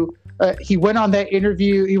to do. He went on that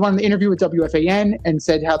interview. He went on the interview with WFAN and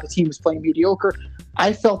said how the team was playing mediocre.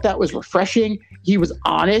 I felt that was refreshing. He was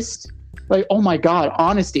honest. Oh my God,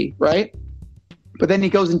 honesty, right? But then he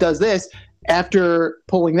goes and does this after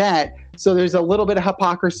pulling that. So there's a little bit of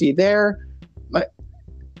hypocrisy there. But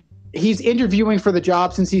he's interviewing for the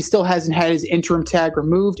job since he still hasn't had his interim tag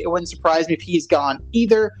removed. It wouldn't surprise me if he's gone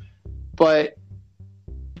either. But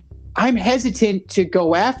I'm hesitant to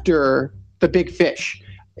go after the big fish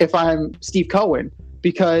if I'm Steve Cohen,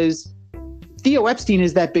 because Theo Epstein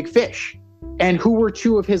is that big fish. And who were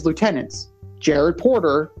two of his lieutenants? Jared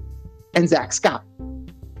Porter and Zach Scott.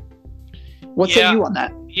 What say you on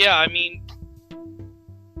that? Yeah, I mean,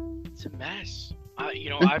 it's a mess.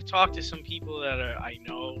 I've talked to some people that I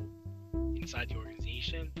know inside the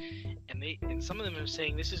organization, and some of them are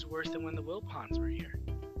saying this is worse than when the Wilpons were here.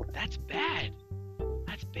 That's bad.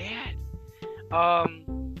 That's bad. I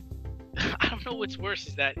don't know what's worse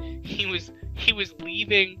is that he was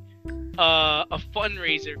leaving a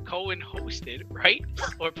fundraiser Cohen hosted, right?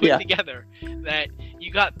 Or put together, that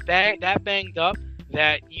you got that banged up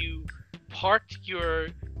that you parked your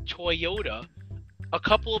Toyota a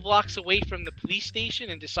couple of blocks away from the police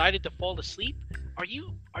station and decided to fall asleep. Are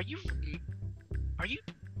you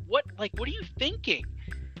what are you thinking?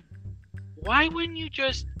 Why wouldn't you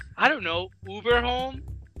just, I don't know, Uber home?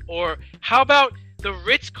 Or how about the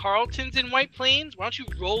Ritz-Carltons in White Plains? Why don't you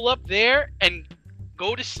roll up there and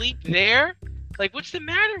go to sleep there? Like, what's the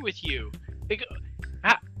matter with you? Like,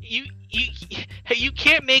 you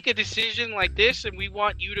can't make a decision like this, and we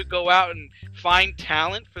want you to go out and find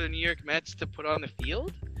talent for the New York Mets to put on the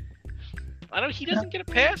field? He doesn't get a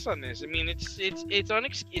pass on this. I mean, it's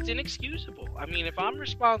inexcusable. I mean, if I'm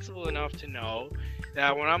responsible enough to know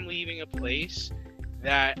that when I'm leaving a place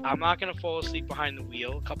that I'm not going to fall asleep behind the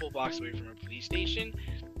wheel a couple of blocks away from a police station,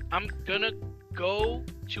 I'm going to go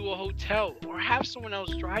to a hotel or have someone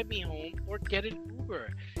else drive me home or get an Uber.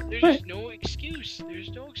 There's just no excuse. There's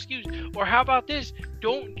no excuse. Or how about this?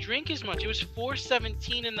 Don't drink as much. It was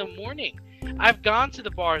 4:17 in the morning. I've gone to the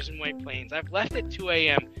bars in White Plains. I've left at 2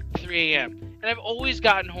 a.m., 3 a.m., and I've always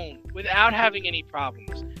gotten home without having any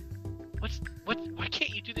problems. Why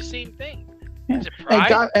can't you do the same thing? Is it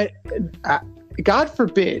pride? God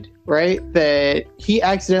forbid, right, that he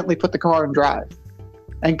accidentally put the car in drive.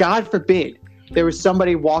 And God forbid there was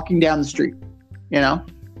somebody walking down the street,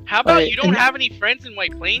 How about you don't have any friends in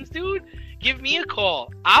White Plains, dude? Give me a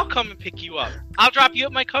call. I'll come and pick you up. I'll drop you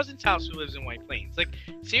at my cousin's house who lives in White Plains. Like,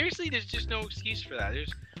 seriously, there's just no excuse for that.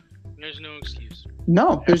 There's no excuse.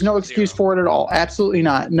 No, there's no excuse for it at all. Absolutely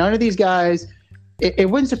not. None of these guys, it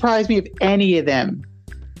wouldn't surprise me if any of them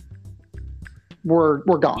were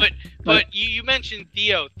gone. But you mentioned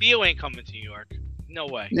Theo. Theo ain't coming to New York. No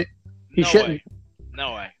way. He shouldn't.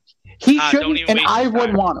 No way. He shouldn't, and I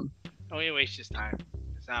wouldn't want him. Don't even waste his time.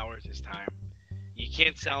 It's not worth his time. You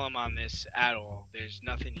can't sell him on this at all. There's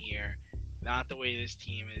nothing here. Not the way this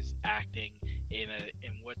team is acting in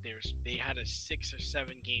what they had a 6 or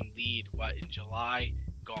 7 game lead. In July?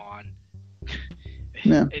 Gone.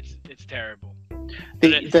 Yeah. It's terrible.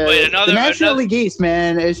 The National League East,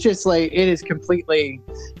 man, it's just like, it is completely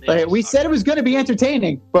like, we said it was going to be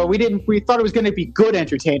entertaining, but we thought it was going to be good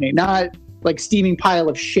entertaining, not like steaming pile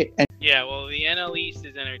of shit. Yeah, well, the NL East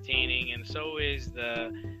is entertaining, and so is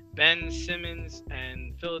the Ben Simmons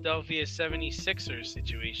and Philadelphia 76ers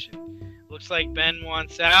situation. Looks like Ben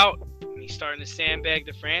wants out, and he's starting to sandbag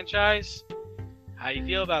the franchise. How do you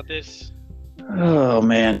feel about this? Oh,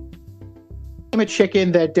 man. I'm a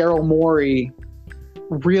chicken that Daryl Morey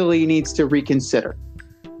really needs to reconsider.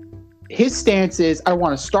 His stance is, I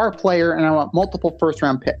want a star player and I want multiple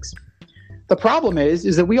first-round picks. The problem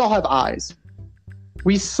is that we all have eyes.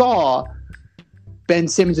 We saw Ben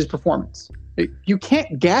Simmons' performance. You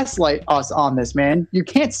can't gaslight us on this, man. You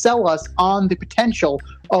can't sell us on the potential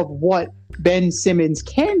of what Ben Simmons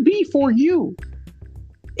can be for you.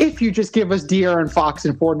 If you just give us De'Aaron Fox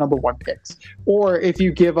and 4 number 1 picks, or if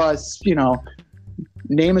you give us,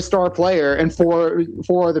 name a star player and 4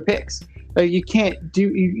 other picks, you can't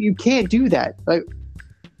do that. Like,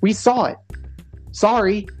 we saw it.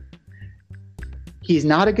 Sorry, he's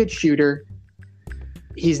not a good shooter.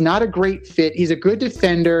 He's not a great fit. He's a good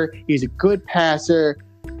defender. He's a good passer.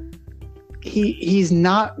 He's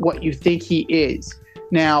not what you think he is.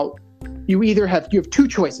 Now, you have 2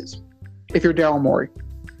 choices. If you're Daryl Morey,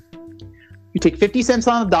 you take 50 cents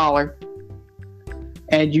on the dollar,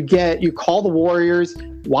 and you call the Warriors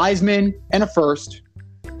Wiseman and a first.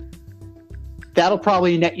 That'll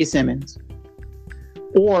probably net you Simmons.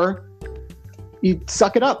 Or you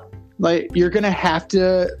suck it up. Like, you're gonna have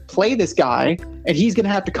to play this guy, and he's gonna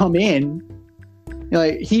have to come in.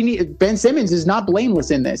 Ben Simmons is not blameless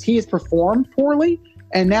in this. He has performed poorly,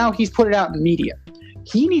 and now he's put it out in the media.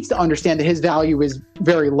 He needs to understand that his value is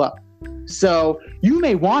very low. So you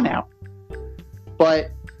may want out, but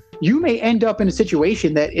you may end up in a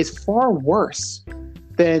situation that is far worse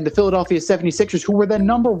than the Philadelphia 76ers, who were the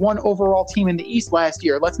number 1 overall team in the East last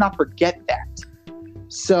year. Let's not forget that.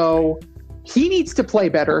 So he needs to play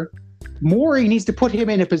better. Morey needs to put him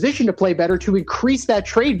in a position to play better to increase that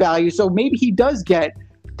trade value. So maybe he does get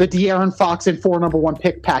the De'Aaron Fox and 4 number 1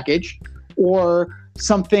 pick package, or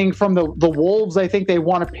something from the Wolves. I think they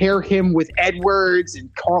want to pair him with Edwards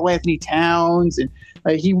and Karl Anthony Towns, and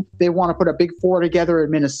they want to put a big 4 together in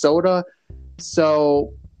Minnesota.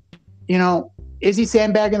 So, is he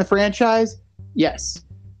sandbagging the franchise? Yes.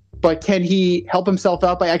 But can he help himself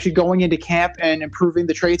out by actually going into camp and improving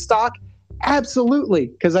the trade stock? Absolutely,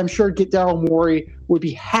 because I'm sure Daryl Morey would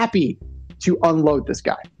be happy to unload this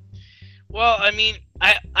guy. Well, I mean,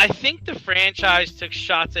 I think the franchise took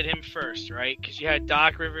shots at him first, right? Because you had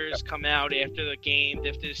Doc Rivers come out after the game,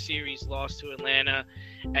 after the series lost to Atlanta,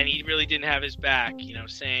 and he really didn't have his back,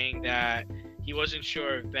 saying that he wasn't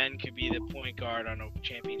sure if Ben could be the point guard on a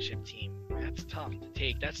championship team. That's tough to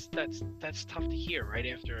take. That's tough to hear right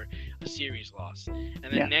after a series loss.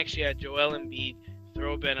 And then next you had Joel Embiid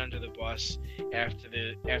throw Ben under the bus after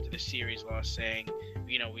the series loss, saying,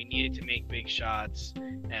 we needed to make big shots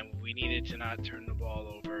and we needed to not turn the ball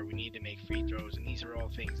over. We need to make free throws, and these are all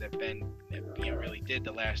things that Ben really did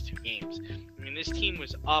the last 2 games. I mean, this team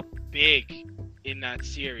was up big in that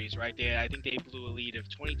series, right? I think they blew a lead of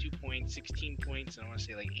 22 points, 16 points, and I want to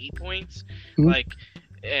say 8 points. Mm-hmm.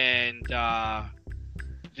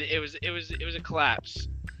 It was a collapse.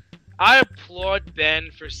 I applaud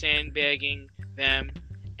Ben for sandbagging them,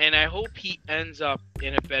 and I hope he ends up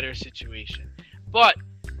in a better situation. But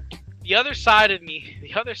the other side of me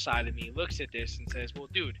looks at this and says, well,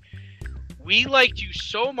 dude, we liked you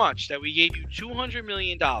so much that we gave you $200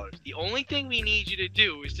 million. The only thing we need you to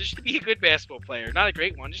do is just to be a good basketball player. Not a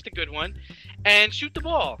great one, just a good one. And shoot the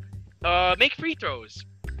ball. Make free throws.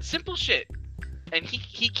 Simple shit. And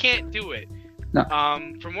he can't do it. No.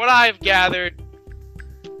 From what I've gathered,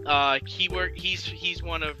 he's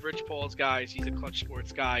one of Rich Paul's guys. He's a Clutch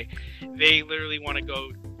Sports guy. They literally want to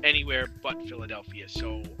go anywhere but Philadelphia.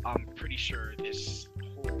 So I'm pretty sure this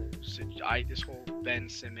whole Ben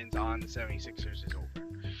Simmons on the 76ers is over.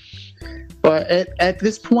 But at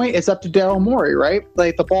this point, it's up to Daryl Morey, right?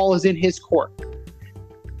 Like, the ball is in his court.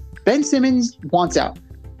 Ben Simmons wants out.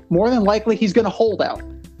 More than likely, he's going to hold out.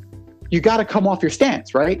 You got to come off your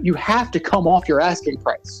stance, right? You have to come off your asking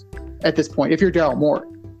price at this point if you're Daryl Morey.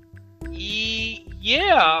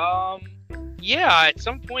 Yeah. At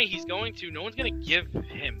some point, he's going to. No one's going to give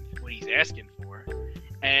him what he's asking for,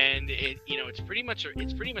 and it's pretty much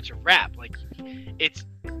a wrap. Like, it's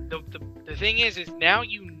the thing is now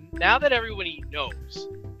that everybody knows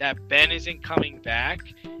that Ben isn't coming back.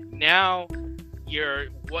 Now,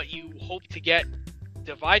 what you hope to get,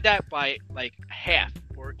 divide that by like half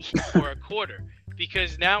or a quarter,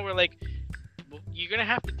 because now we're like, well, you're gonna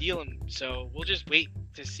have to deal him. So we'll just wait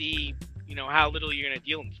to see, how little you're gonna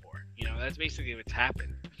deal him for. That's basically what's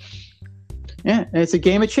happened. Yeah, and it's a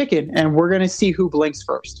game of chicken, and we're gonna see who blinks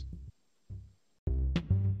first.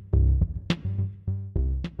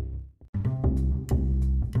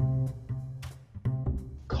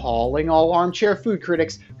 Calling all armchair food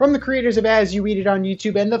critics, from the creators of As You Eat It on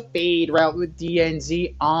YouTube and the Fade Route with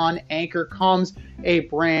DNZ on Anchor, comes a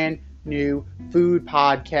brand new food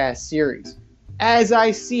podcast series. As I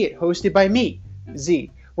See It, hosted by me,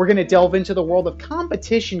 Z. We're going to delve into the world of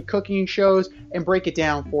competition cooking shows and break it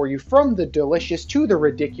down for you, from the delicious to the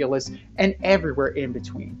ridiculous and everywhere in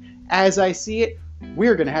between. As I See It,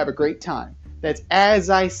 we're going to have a great time. That's As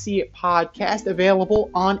I See It podcast, available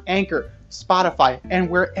on Anchor, Spotify, and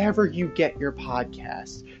wherever you get your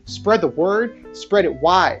podcasts. Spread the word, spread it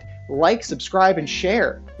wide. Like, subscribe, and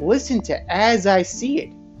share. Listen to As I See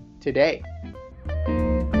It today.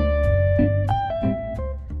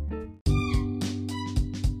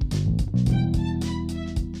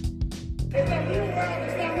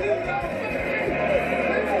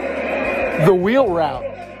 The wheel route.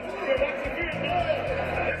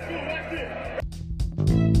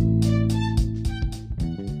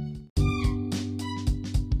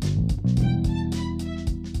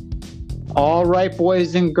 All right,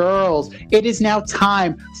 boys and girls, it is now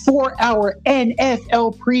time for our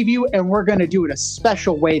NFL preview, and we're going to do it a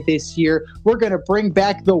special way this year. We're going to bring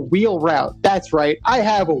back the wheel route. That's right. I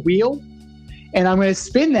have a wheel, and I'm going to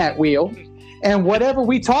spin that wheel, and whatever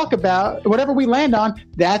we talk about, whatever we land on,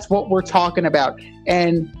 that's what we're talking about.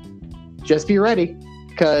 And just be ready,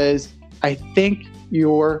 because I think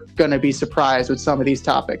you're going to be surprised with some of these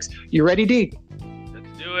topics. You ready, D? Let's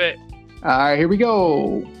do it. All right, here we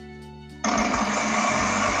go.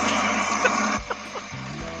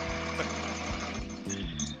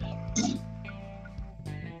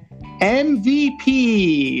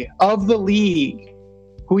 MVP of the league.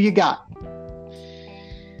 Who you got?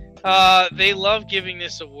 They love giving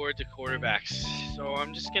this award to quarterbacks, So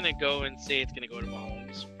I'm just gonna go and say it's gonna go to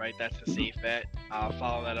Mahomes, right? That's the safe bet. I'll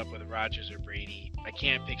follow that up with Rodgers or Brady. I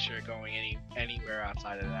can't picture it going anywhere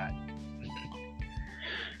outside of that.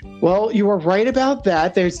 Well, you are right about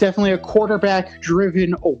that. There's definitely a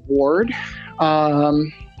quarterback-driven award.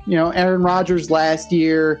 Aaron Rodgers last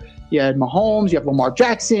year. You had Mahomes. You have Lamar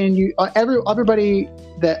Jackson. Everybody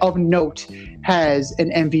that of note has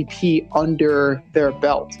an MVP under their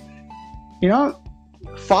belt.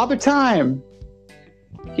 Father Time.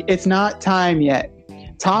 It's not time yet.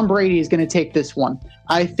 Tom Brady is going to take this one.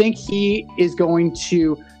 I think he is going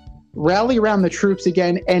to rally around the troops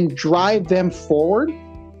again and drive them forward.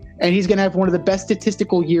 And he's going to have one of the best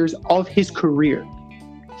statistical years of his career.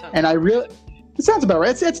 And it sounds about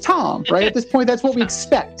right. It's Tom, right? At this point, that's what we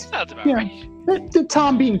expect. Sounds about right. The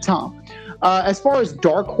Tom being Tom. As far as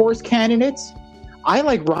dark horse candidates, I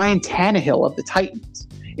like Ryan Tannehill of the Titans.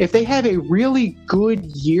 If they have a really good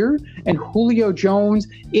year and Julio Jones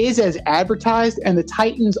is as advertised and the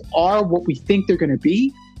Titans are what we think they're going to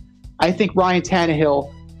be, I think Ryan Tannehill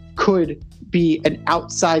could be an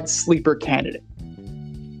outside sleeper candidate.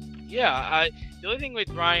 Yeah, the only thing with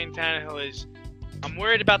Ryan Tannehill is I'm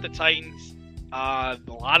worried about the Titans. A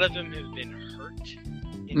lot of them have been hurt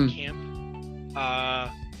in camp,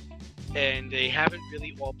 and they haven't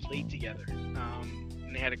really all played together.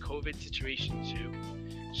 And they had a COVID situation too.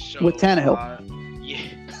 So, with Tannehill. Yeah.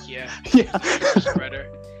 Yeah. But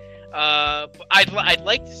I'd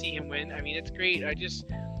like to see him win. I mean, it's great. I'd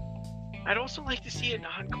also like to see a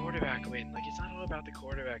non-quarterback win. Like, it's not all about the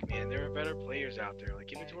quarterback, man. There are better players out there. Like,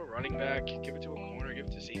 give it to a running back, give it to a corner, give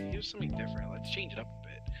it to safety. Do something different. Let's change it up a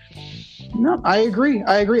bit. No, I agree.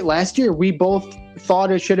 Last year, we both thought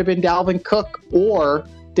it should have been Dalvin Cook or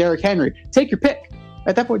Derrick Henry. Take your pick.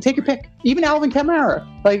 At that point, take your pick. Even Alvin Kamara.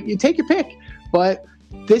 Like, you take your pick. But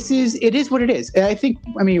it is what it is. And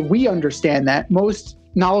we understand that. Most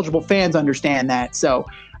knowledgeable fans understand that. So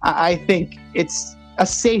I think it's a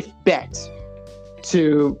safe bet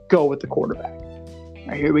to go with the quarterback. All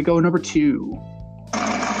right, here we go. Number 2.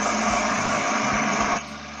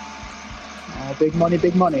 Big money,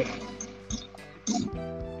 big money.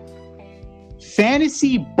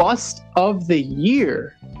 Fantasy bust of the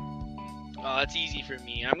year. That's easy for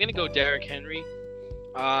me. I'm gonna go Derrick Henry.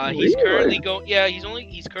 Really? He's currently going. Yeah,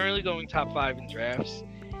 he's currently going top 5 in drafts,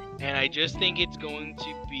 and I just think it's going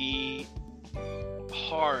to be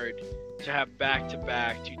hard to have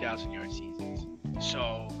back-to-back 2,000-yard seasons.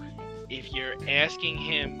 So, if you're asking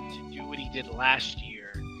him to do what he did last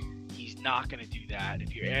year, he's not going to do that.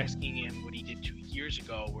 If you're asking him what he did 2 years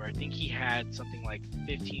ago, where I think he had something like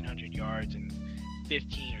 1,500 yards and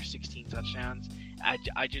 15 or 16 touchdowns,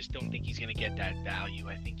 I just don't think he's going to get that value.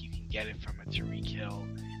 I think you can get it from a Tyreek Hill,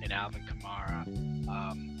 an Alvin Kamara,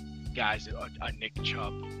 guys, a Nick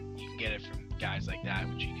Chubb. You can get it from guys like that,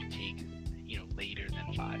 which you can take, later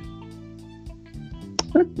than 5.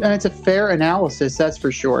 And it's a fair analysis, that's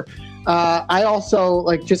for sure. I also,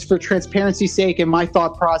 just for transparency's sake and my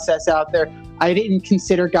thought process out there, I didn't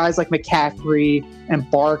consider guys like McCaffrey and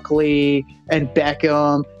Barkley and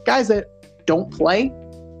Beckham, guys that don't play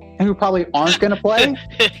and who probably aren't going to play.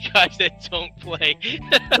 Guys that don't play.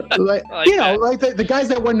 the guys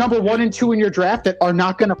that went number 1 and 2 in your draft that are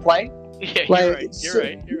not going to play. Yeah, you're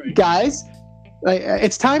right. Guys,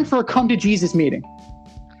 it's time for a come to Jesus meeting.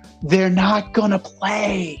 They're not going to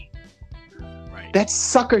play. Right. That's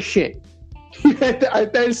sucker shit.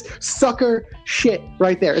 That is sucker shit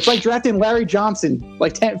right there. It's like drafting Larry Johnson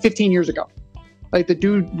 15 years ago. The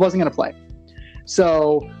dude wasn't going to play.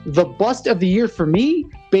 So the bust of the year for me,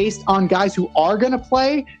 based on guys who are going to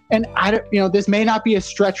play, and this may not be a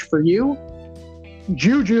stretch for you,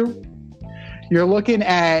 Juju. You're looking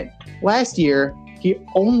at last year, he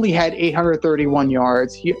only had 831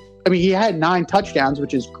 yards. He had 9 touchdowns,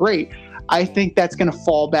 which is great. I think that's going to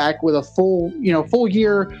fall back with a full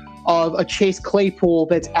year of a Chase Claypool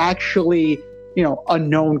that's actually, a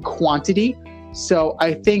known quantity. So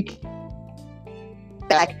I think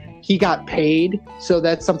that he got paid. So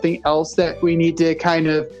that's something else that we need to kind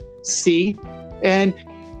of see. And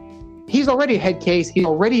he's already a head case. He's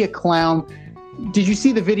already a clown. Did you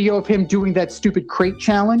see the video of him doing that stupid crate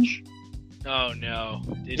challenge? Oh, no.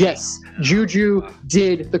 Yes, Juju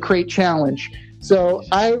did the crate challenge. So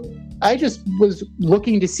I just was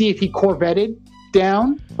looking to see if he Corvetted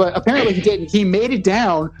down, but apparently he didn't. He made it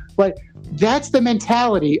down, but that's the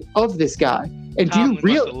mentality of this guy. And Tomlin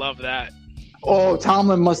do you really love that? Oh,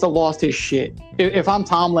 Tomlin must have lost his shit. If I'm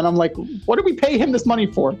Tomlin, I'm like, what did we pay him this money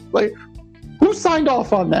for? Who signed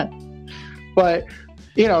off on that? But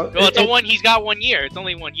well, he's got 1 year. It's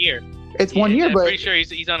only 1 year. It's 1 year, I'm but pretty sure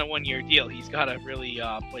he's on a 1 year deal. He's got to really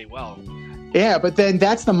play well. Yeah, but then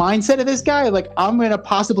that's the mindset of this guy. Like, I'm gonna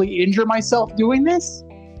possibly injure myself doing this.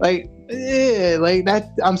 Like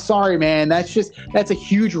that. I'm sorry, man. That's a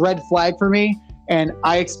huge red flag for me, and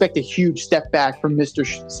I expect a huge step back from Mr.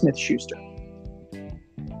 Smith-Schuster.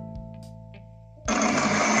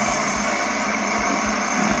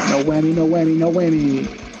 No whammy, no whammy, no whammy.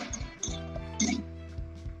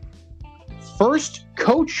 First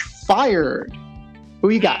coach fired. Who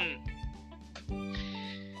you got?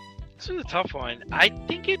 This is a tough one. I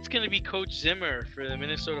think it's going to be Coach Zimmer for the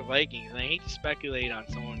Minnesota Vikings. And I hate to speculate on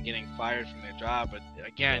someone getting fired from their job, but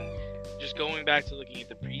again, just going back to looking at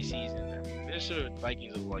the preseason, I mean, Minnesota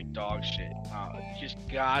Vikings look like dog shit. Just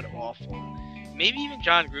god awful. Maybe even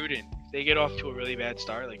John Gruden. If they get off to a really bad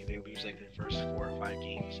start, like if they lose like their first 4 or 5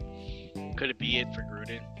 games, could it be it for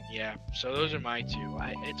Gruden? Yeah. So those are my two.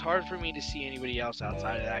 It's hard for me to see anybody else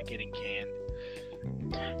outside of that getting canned.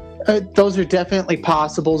 Those are definitely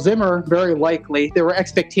possible. Zimmer, very likely. There were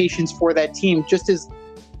expectations for that team just as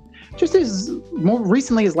more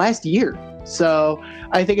recently as last year. So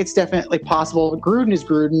I think it's definitely possible. Gruden is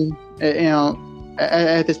Gruden,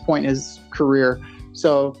 at this point in his career.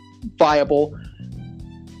 So viable.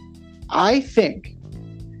 I think,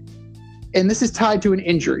 and this is tied to an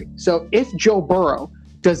injury. So if Joe Burrow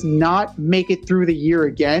does not make it through the year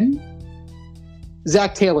again,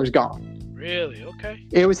 Zach Taylor's gone. Really? Okay.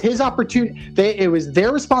 It was his opportunity. It was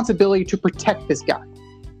their responsibility to protect this guy.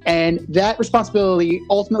 And that responsibility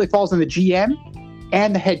ultimately falls on the GM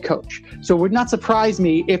and the head coach. So it would not surprise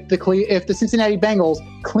me if the Cincinnati Bengals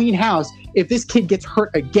clean house, if this kid gets hurt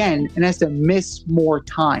again and has to miss more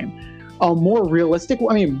time. A more realistic,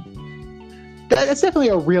 I mean, that's definitely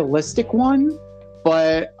a realistic one.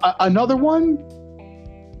 But another one,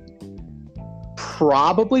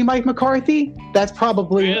 probably Mike McCarthy. That's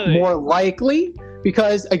probably more likely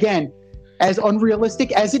because, again, as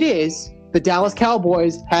unrealistic as it is, the Dallas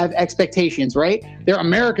Cowboys have expectations, right? They're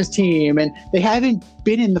America's team, and they haven't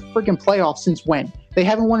been in the freaking playoffs since when? They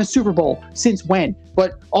haven't won a Super Bowl since when?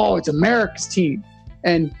 But, it's America's team.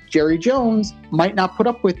 And Jerry Jones might not put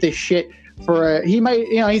up with this shit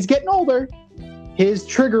he's getting older. His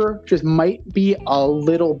trigger just might be a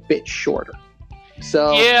little bit shorter.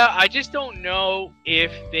 So yeah, I just don't know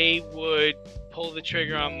if they would pull the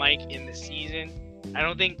trigger on Mike in the season. I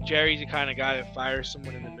don't think Jerry's the kind of guy that fires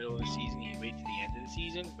someone in the middle of the season. He waits to the end of the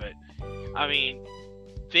season. But, I mean,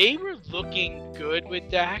 they were looking good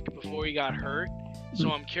with Dak before he got hurt.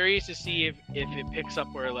 So I'm curious to see if it picks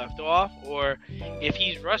up where it left off or if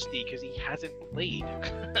he's rusty because he hasn't played.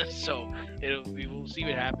 So we'll see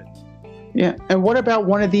what happens. Yeah, and what about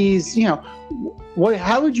one of these,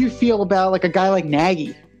 how would you feel about like a guy like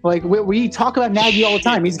Nagy? Like we talk about Nagy all the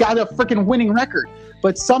time. He's got a freaking winning record,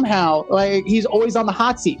 but somehow like he's always on the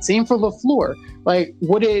hot seat. Same for LaFleur. Like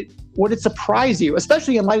would it surprise you,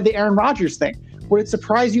 especially in light of the Aaron Rodgers thing? Would it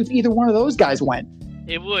surprise you if either one of those guys went?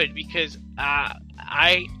 It would because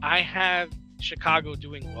I have Chicago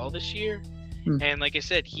doing well this year, and like I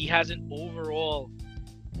said, he has an overall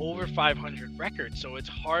over 500 record, so it's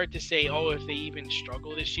hard to say if they even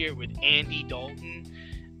struggle this year with Andy Dalton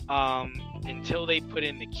until they put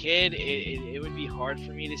in the kid. It would be hard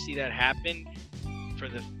for me to see that happen for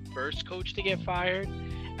the first coach to get fired.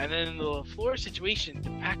 And then in the LaFleur situation, the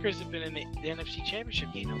Packers have been in the NFC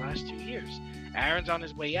Championship game the last 2 years. Aaron's on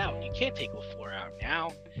his way out. You can't take LaFleur out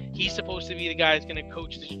now. He's supposed to be the guy that's going to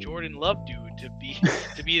coach this Jordan Love dude to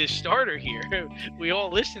be the starter here. We all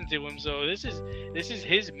listen to him, so this is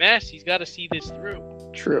his mess. He's got to see this through.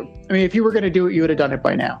 True. I mean, if you were going to do it, you would have done it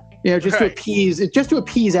by now. To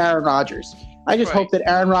appease Aaron Rodgers. I just hope that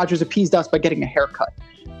Aaron Rodgers appeased us by getting a haircut.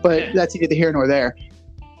 But that's neither here nor there.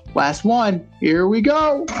 Last one. Here we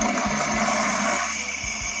go.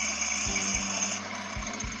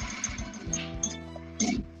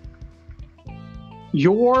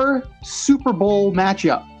 Your Super Bowl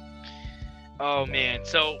matchup. Oh, man.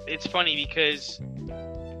 So it's funny because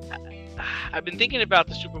I've been thinking about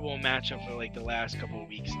the Super Bowl matchup for like the last couple of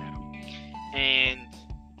weeks now. And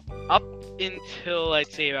up until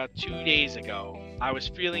I'd say about 2 days ago, I was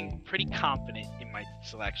feeling pretty confident in my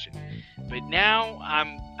selection. But now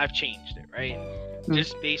I've changed it, right?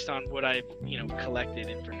 Just based on what I've, collected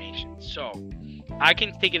information. So I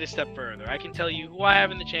can take it a step further. I can tell you who I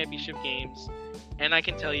have in the championship games, and I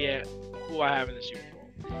can tell you who I have in the Super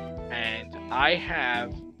Bowl. And I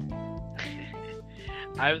have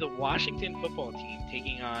the Washington football team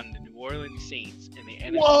taking on the New Orleans Saints in the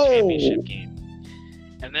NFC Championship game.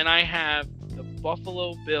 And then I have the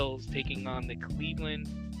Buffalo Bills taking on the Cleveland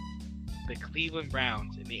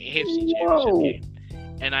Browns in the AFC Championship game.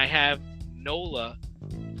 And I have NOLA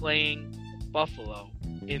playing Buffalo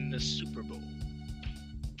in the Super Bowl.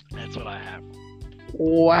 That's what I have.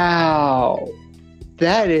 Wow.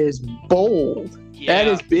 That is bold. Yeah. That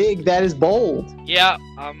is big. That is bold. Yeah.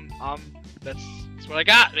 That's what I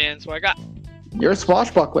got, man. That's what I got. You're a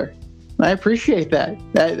swashbuckler. I appreciate that.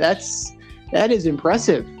 That is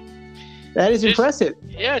impressive. That is impressive.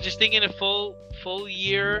 Yeah, just thinking a full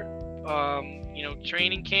year,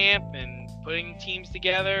 training camp and putting teams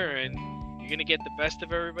together, and you're gonna get the best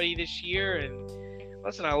of everybody this year. And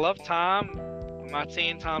listen, I love Tom. I'm not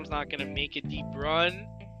saying Tom's not gonna make a deep run.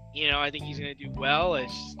 I think he's gonna do well.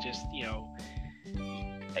 It's just,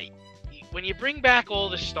 when you bring back all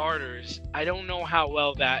the starters, I don't know how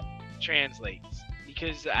well that translates,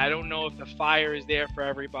 because I don't know if the fire is there for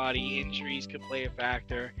everybody. Injuries could play a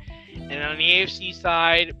factor. And on the AFC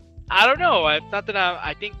side, I don't know.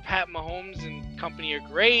 I think Pat Mahomes and company are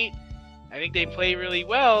great. I think they play really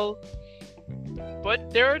well.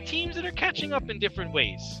 But there are teams that are catching up in different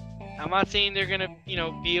ways. I'm not saying they're going to,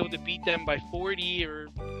 be able to beat them by 40 or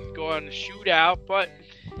go on a shootout, but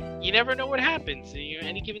you never know what happens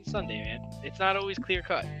any given Sunday, man. It's not always clear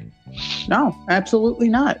cut. No, absolutely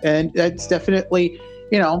not. And that's definitely,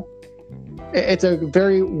 it's a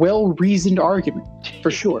very well-reasoned argument,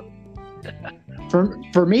 for sure.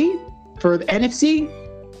 For me, for the NFC,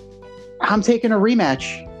 I'm taking a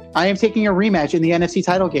rematch. I am taking a rematch in the NFC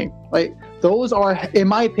title game. Like, those are, in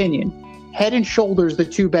my opinion, head and shoulders the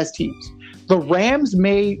two best teams. The Rams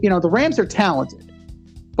the Rams are talented,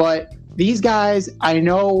 but these guys, I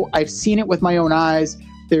know, I've seen it with my own eyes.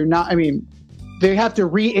 They're not, they have to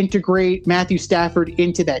reintegrate Matthew Stafford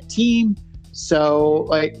into that team. So,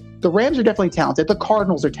 the Rams are definitely talented. The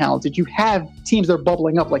Cardinals are talented. You have teams that are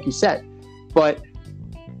bubbling up, like you said. But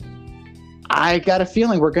I got a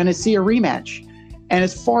feeling we're going to see a rematch. And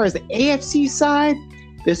as far as the AFC side,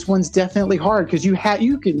 this one's definitely hard, because you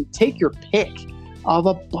can take your pick of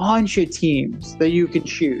a bunch of teams that you can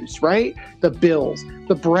choose, right? The Bills,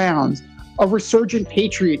 the Browns, a resurgent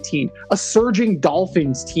Patriot team, a surging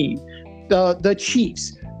Dolphins team, the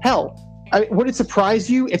Chiefs. Hell, would it surprise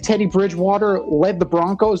you if Teddy Bridgewater led the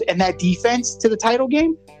Broncos and that defense to the title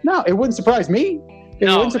game? No, it wouldn't surprise me. It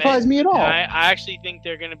wouldn't surprise me at all. I actually think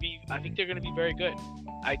they're going to be. I think they're going to be very good.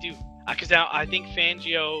 I do, because now I think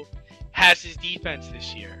Fangio has his defense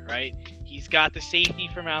this year, right? He's got the safety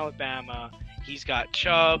from Alabama. He's got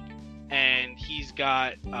Chubb, and he's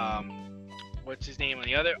got what's his name on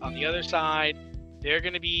the other side. They're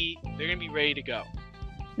going to be ready to go.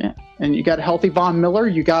 Yeah, and you got a healthy Von Miller.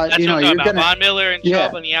 You got That's what I'm talking about. Von Miller and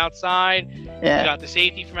Chubb on the outside. Yeah. You got the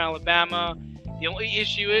safety from Alabama. The only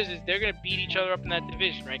issue is they're going to beat each other up in that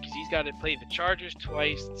division, right? Because he's got to play the Chargers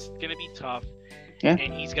twice. It's going to be tough. Yeah.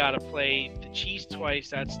 And he's got to play the Chiefs twice.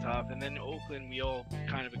 That's tough. And then Oakland, we all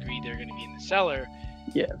kind of agreed they're going to be in the cellar.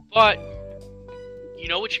 Yeah. But you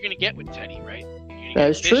know what you're going to get with Teddy, right? You're going to get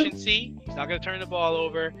efficiency. He's not going to turn the ball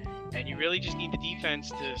over. And you really just need the defense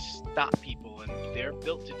to stop people. And they're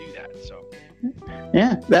built to do that. So.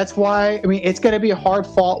 Yeah, that's why. It's going to be a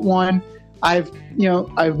hard-fought one. I've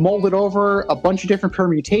molded over a bunch of different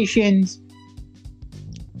permutations.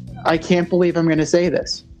 I can't believe I'm going to say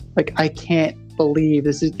this. I can't believe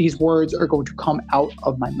these words are going to come out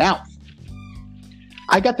of my mouth.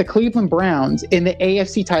 I got the Cleveland Browns in the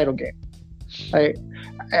AFC title game.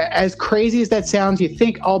 As crazy as that sounds, you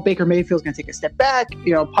think, Baker Mayfield's going to take a step back,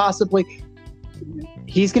 possibly.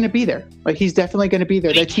 He's going to be there. He's definitely going to be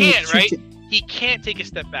there. He can't, right? He can't take a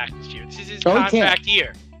step back this year. This is his contract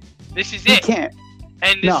year. This is it. He can't.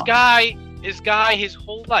 And this guy, his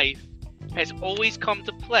whole life has always come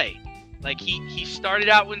to play. He started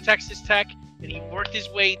out in Texas Tech, and he worked his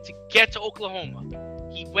way to get to Oklahoma.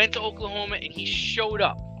 He went to Oklahoma, and he showed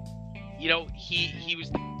up. He was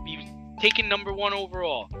taken number 1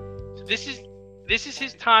 overall. So this is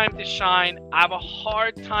his time to shine. I have a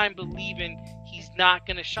hard time believing he's not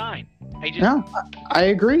going to shine. No, I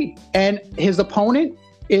agree. And his opponent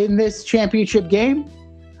in this championship game,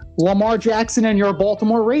 Lamar Jackson and your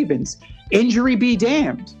Baltimore Ravens. Injury be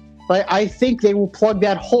damned. I think they will plug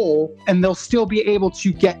that hole, and they'll still be able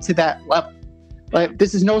to get to that level.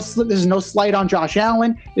 This is no slight on Josh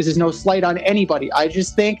Allen. This is no slight on anybody. I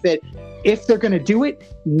just think that if they're going to do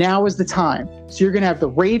it, now is the time. So you're going to have the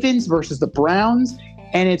Ravens versus the Browns,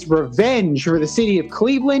 and it's revenge for the city of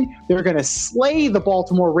Cleveland. They're going to slay the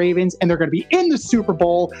Baltimore Ravens, and they're going to be in the Super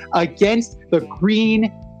Bowl against the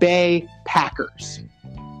Green Bay Packers.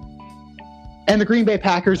 And the Green Bay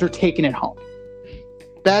Packers are taking it home.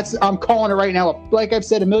 I'm calling it right now. Like I've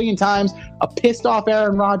said a million times, a pissed off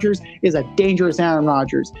Aaron Rodgers is a dangerous Aaron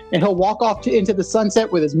Rodgers. And he'll walk off into the sunset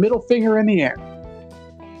with his middle finger in the air.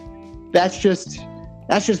 That's just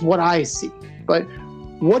what I see. But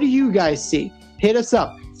what do you guys see? Hit us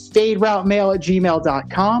up.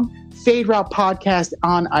 faderoutemail@gmail.com, Fade Route Podcast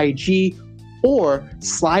on IG, or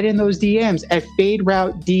slide in those DMs at Fade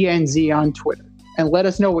Route DNZ on Twitter and let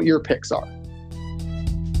us know what your picks are.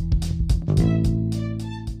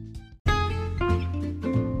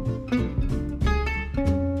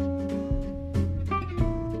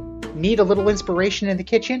 Need a little inspiration in the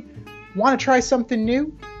kitchen? Want to try something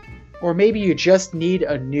new? Or maybe you just need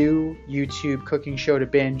a new YouTube cooking show to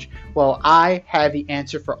binge? Well, I have the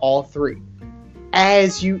answer for all three.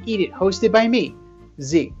 As You Eat It, hosted by me,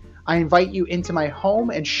 Z. I invite you into my home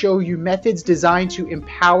and show you methods designed to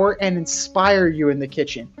empower and inspire you in the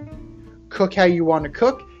kitchen. Cook how you want to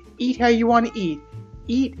cook, eat how you want to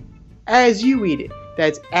eat as you eat it.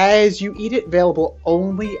 That's As You Eat It, available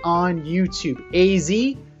only on YouTube. AZ,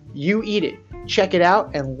 You Eat It. Check it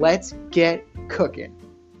out and let's get cooking.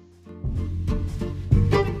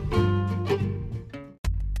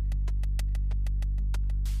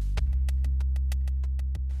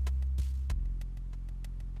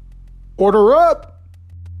 Order up!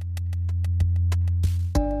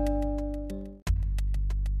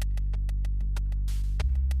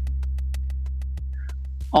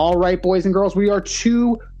 All right, boys and girls, we are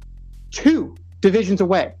two divisions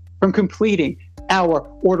away from completing our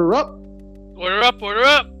Order Up. Order up, order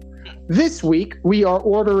up. This week, we are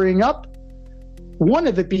ordering up one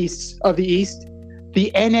of the beasts of the East,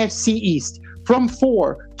 the NFC East. From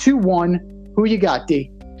 4 to 1, who you got,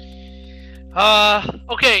 D?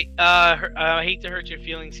 Okay. I hate to hurt your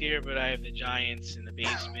feelings here, but I have the Giants in the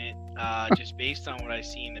basement. Just based on what I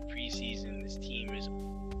see in the preseason, this team is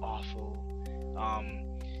awful.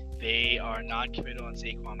 They are not committed on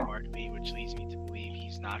Saquon Barkley, which leads me to believe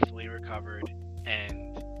he's not fully recovered,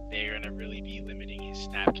 and they're going to really be limiting his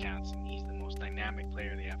snap counts, and he's the most dynamic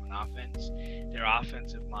player they have on offense. Their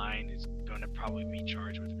offensive line is going to probably be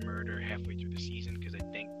charged with murder halfway through the season because I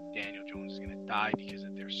think Daniel Jones is going to die because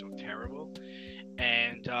they're so terrible.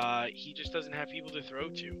 And he just doesn't have people to throw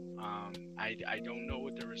to. I don't know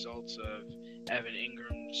what the results of Evan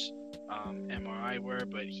Ingram's MRI were,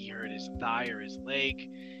 but he hurt his thigh or his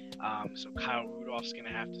leg. So Kyle Rudolph's going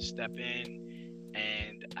to have to step in.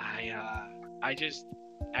 And I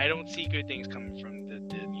don't see good things coming from the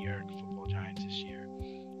New York Football Giants this year.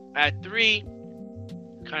 At 3,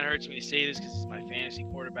 kind of hurts me to say this because it's my fantasy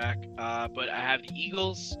quarterback, but I have the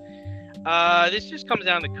Eagles. This just comes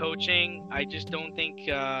down to coaching. I just don't think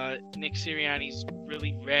Nick Sirianni's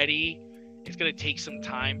really ready. It's going to take some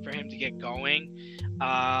time for him to get going.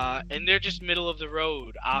 And they're just middle of the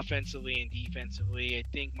road offensively and defensively. I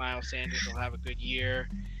think Miles Sanders will have a good year.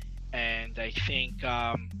 And I think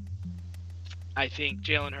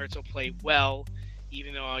Jalen Hurts will play well,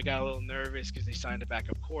 even though I got a little nervous because they signed a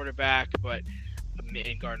backup quarterback,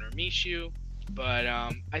 in Gardner Minshew. But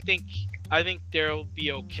I think they'll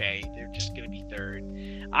be okay. They're just going to be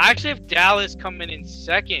 3rd. I actually have Dallas coming in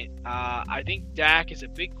 2nd. I think Dak is a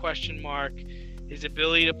big question mark. His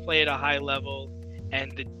ability to play at a high level.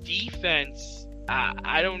 And the defense,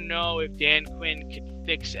 I don't know if Dan Quinn could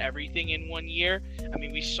fix everything in 1 year. I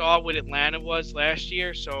mean, we saw what Atlanta was last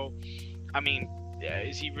year. So, I mean,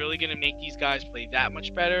 is he really going to make these guys play that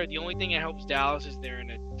much better? The only thing that helps Dallas is they're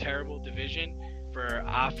in a terrible division for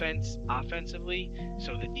offensively,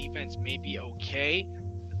 so the defense may be okay,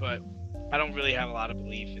 but I don't really have a lot of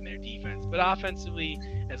belief in their defense. But offensively,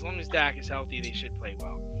 as long as Dak is healthy, they should play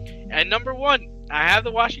well. And number 1, I have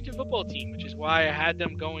the Washington football team, which is why I had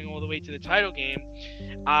them going all the way to the title game.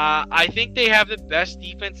 I think they have the best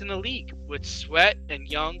defense in the league with Sweat and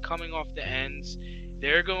Young coming off the ends.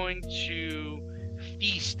 They're going to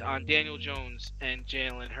feast on Daniel Jones and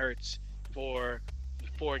Jalen Hurts for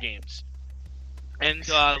 4 games. And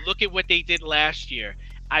look at what they did last year.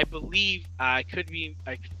 I believe I could be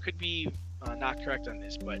not correct on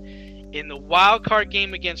this, but in the wild card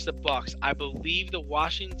game against the Bucs, I believe the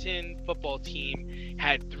Washington football team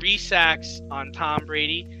had 3 sacks on Tom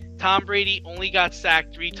Brady. Tom Brady only got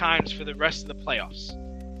sacked 3 times for the rest of the playoffs.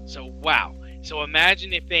 So wow. So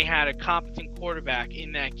imagine if they had a competent quarterback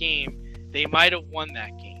in that game, they might have won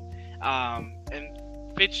that game. And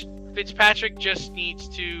Fitzpatrick just needs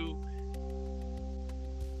to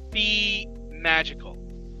be magical,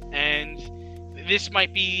 and this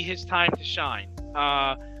might be his time to shine.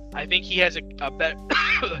 I think he has a better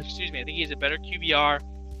excuse me. I think he has a better QBR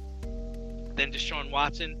than Deshaun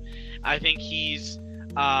Watson. I think he's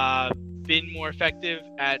been more effective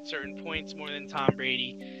at certain points more than Tom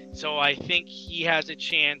Brady. So I think he has a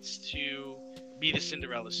chance to be the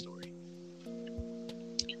Cinderella story.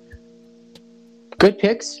 Good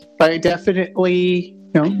picks, but definitely,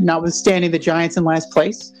 notwithstanding the Giants in last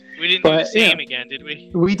place, We didn't do the same again, did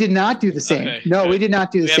we? We did not do the same. Okay, no, good. we did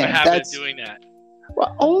not do the We same. have a habit of doing that.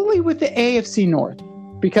 Well, only with the AFC North,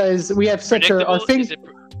 because we have such our things.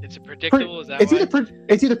 It's predictable. Is that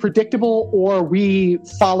it's either predictable or we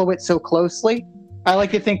follow it so closely. I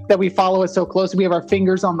like to think that we follow it so closely. We have our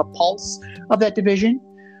fingers on the pulse of that division.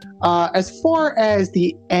 As far as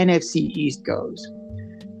the NFC East goes,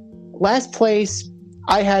 last place,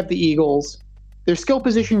 I have the Eagles. Their skill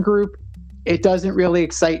position group, it doesn't really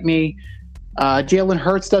excite me. Jalen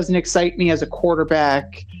Hurts doesn't excite me as a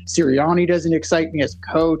quarterback. Sirianni doesn't excite me as a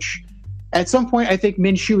coach. At some point, I think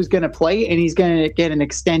Minshew is going to play, and he's going to get an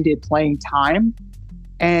extended playing time.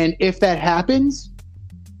 And if that happens,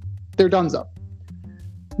 they're donezo.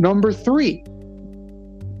 Number 3,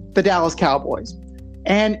 the Dallas Cowboys.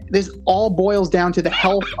 And this all boils down to the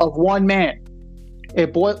health of one man.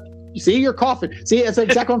 See, you're coughing. See, that's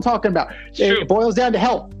exactly what I'm talking about. It boils down to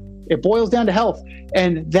health. It boils down to health.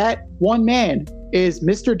 And that one man is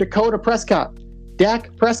Mr. Dakota Prescott.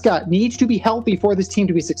 Dak Prescott needs to be healthy for this team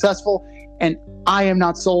to be successful. And I am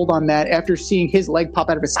not sold on that after seeing his leg pop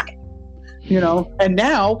out of his socket. And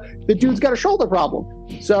now the dude's got a shoulder problem.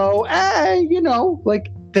 So,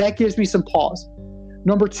 that gives me some pause.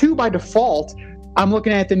 Number 2, by default, I'm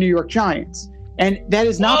looking at the New York Giants. And that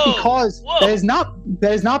is not because that is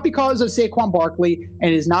not because of Saquon Barkley,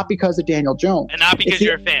 and it is not because of Daniel Jones. And not because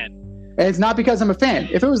you're a fan. And it's not because I'm a fan.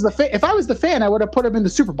 If I was the fan, I would have put him in the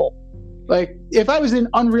Super Bowl. Like, if I was an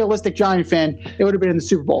unrealistic Giant fan, it would have been in the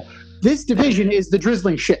Super Bowl. This division is the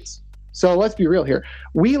drizzling shits. So let's be real here.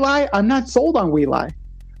 Wheelie, I'm not sold on Wheelie.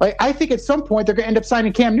 Like, I think at some point they're going to end up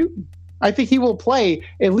signing Cam Newton. I think he will play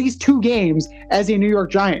at least 2 games as a New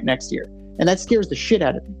York Giant next year. And that scares the shit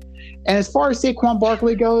out of me. And as far as Saquon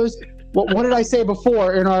Barkley goes, what did I say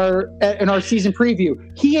before in our season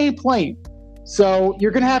preview? He ain't playing. So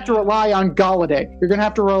you're going to have to rely on Galladay. You're going to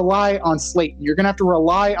have to rely on Slayton. You're going to have to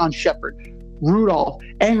rely on Shepard. Rudolph.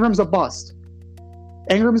 Ingram's a bust.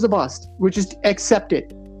 Which is accept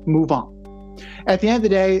it. Move on. At the end of the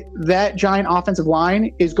day, that Giant offensive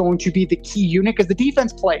line is going to be the key unit because the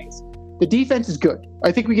defense plays. The defense is good.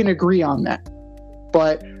 I think we can agree on that.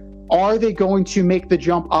 But are they going to make the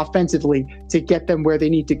jump offensively to get them where they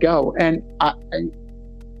need to go? And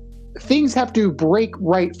things have to break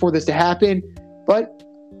right for this to happen. But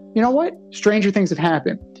you know what? Stranger things have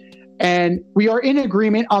happened. And we are in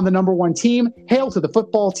agreement on the number 1 team. Hail to the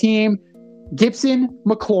football team. Gibson,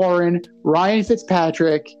 McLaurin, Ryan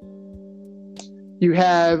Fitzpatrick. You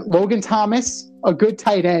have Logan Thomas, a good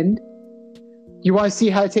tight end. You want to see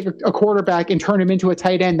how to take a quarterback and turn him into a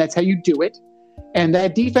tight end. That's how you do it. And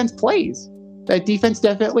that defense plays. That defense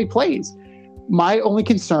definitely plays. My only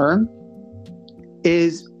concern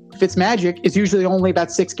is Fitzmagic is usually only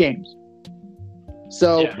about 6 games.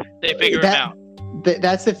 So they figure it out.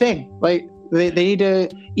 That's the thing. Like, they need to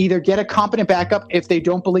either get a competent backup if they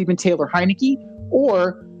don't believe in Taylor Heineke,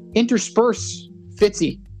 or intersperse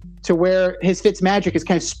Fitzy to where his Fitzmagic is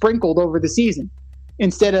kind of sprinkled over the season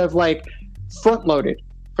instead of like front loaded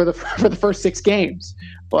for the first 6 games.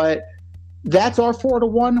 But that's our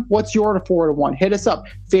 4-1. What's your 4-1? Hit us up.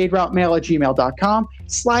 FadeRouteMail@gmail.com.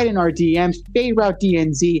 Slide in our DMs.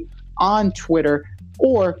 FadeRouteDNZ on Twitter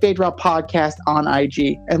or FadeRoute Podcast on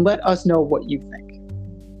IG, and let us know what you think.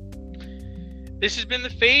 This has been the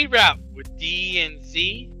Fade Route with D and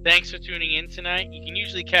Z. Thanks for tuning in tonight. You can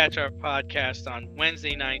usually catch our podcast on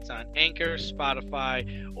Wednesday nights on Anchor,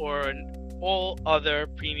 Spotify, or all other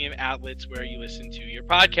premium outlets where you listen to your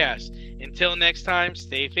podcast. Until next time,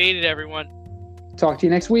 stay faded, everyone. Talk to you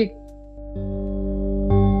next week.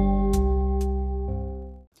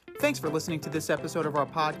 Thanks for listening to this episode of our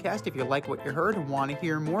podcast. If you like what you heard and want to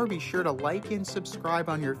hear more, be sure to like and subscribe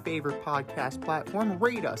on your favorite podcast platform.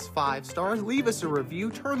 Rate us 5 stars, leave us a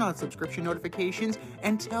review, turn on subscription notifications,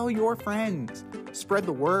 and tell your friends. Spread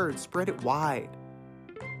the word, spread it wide.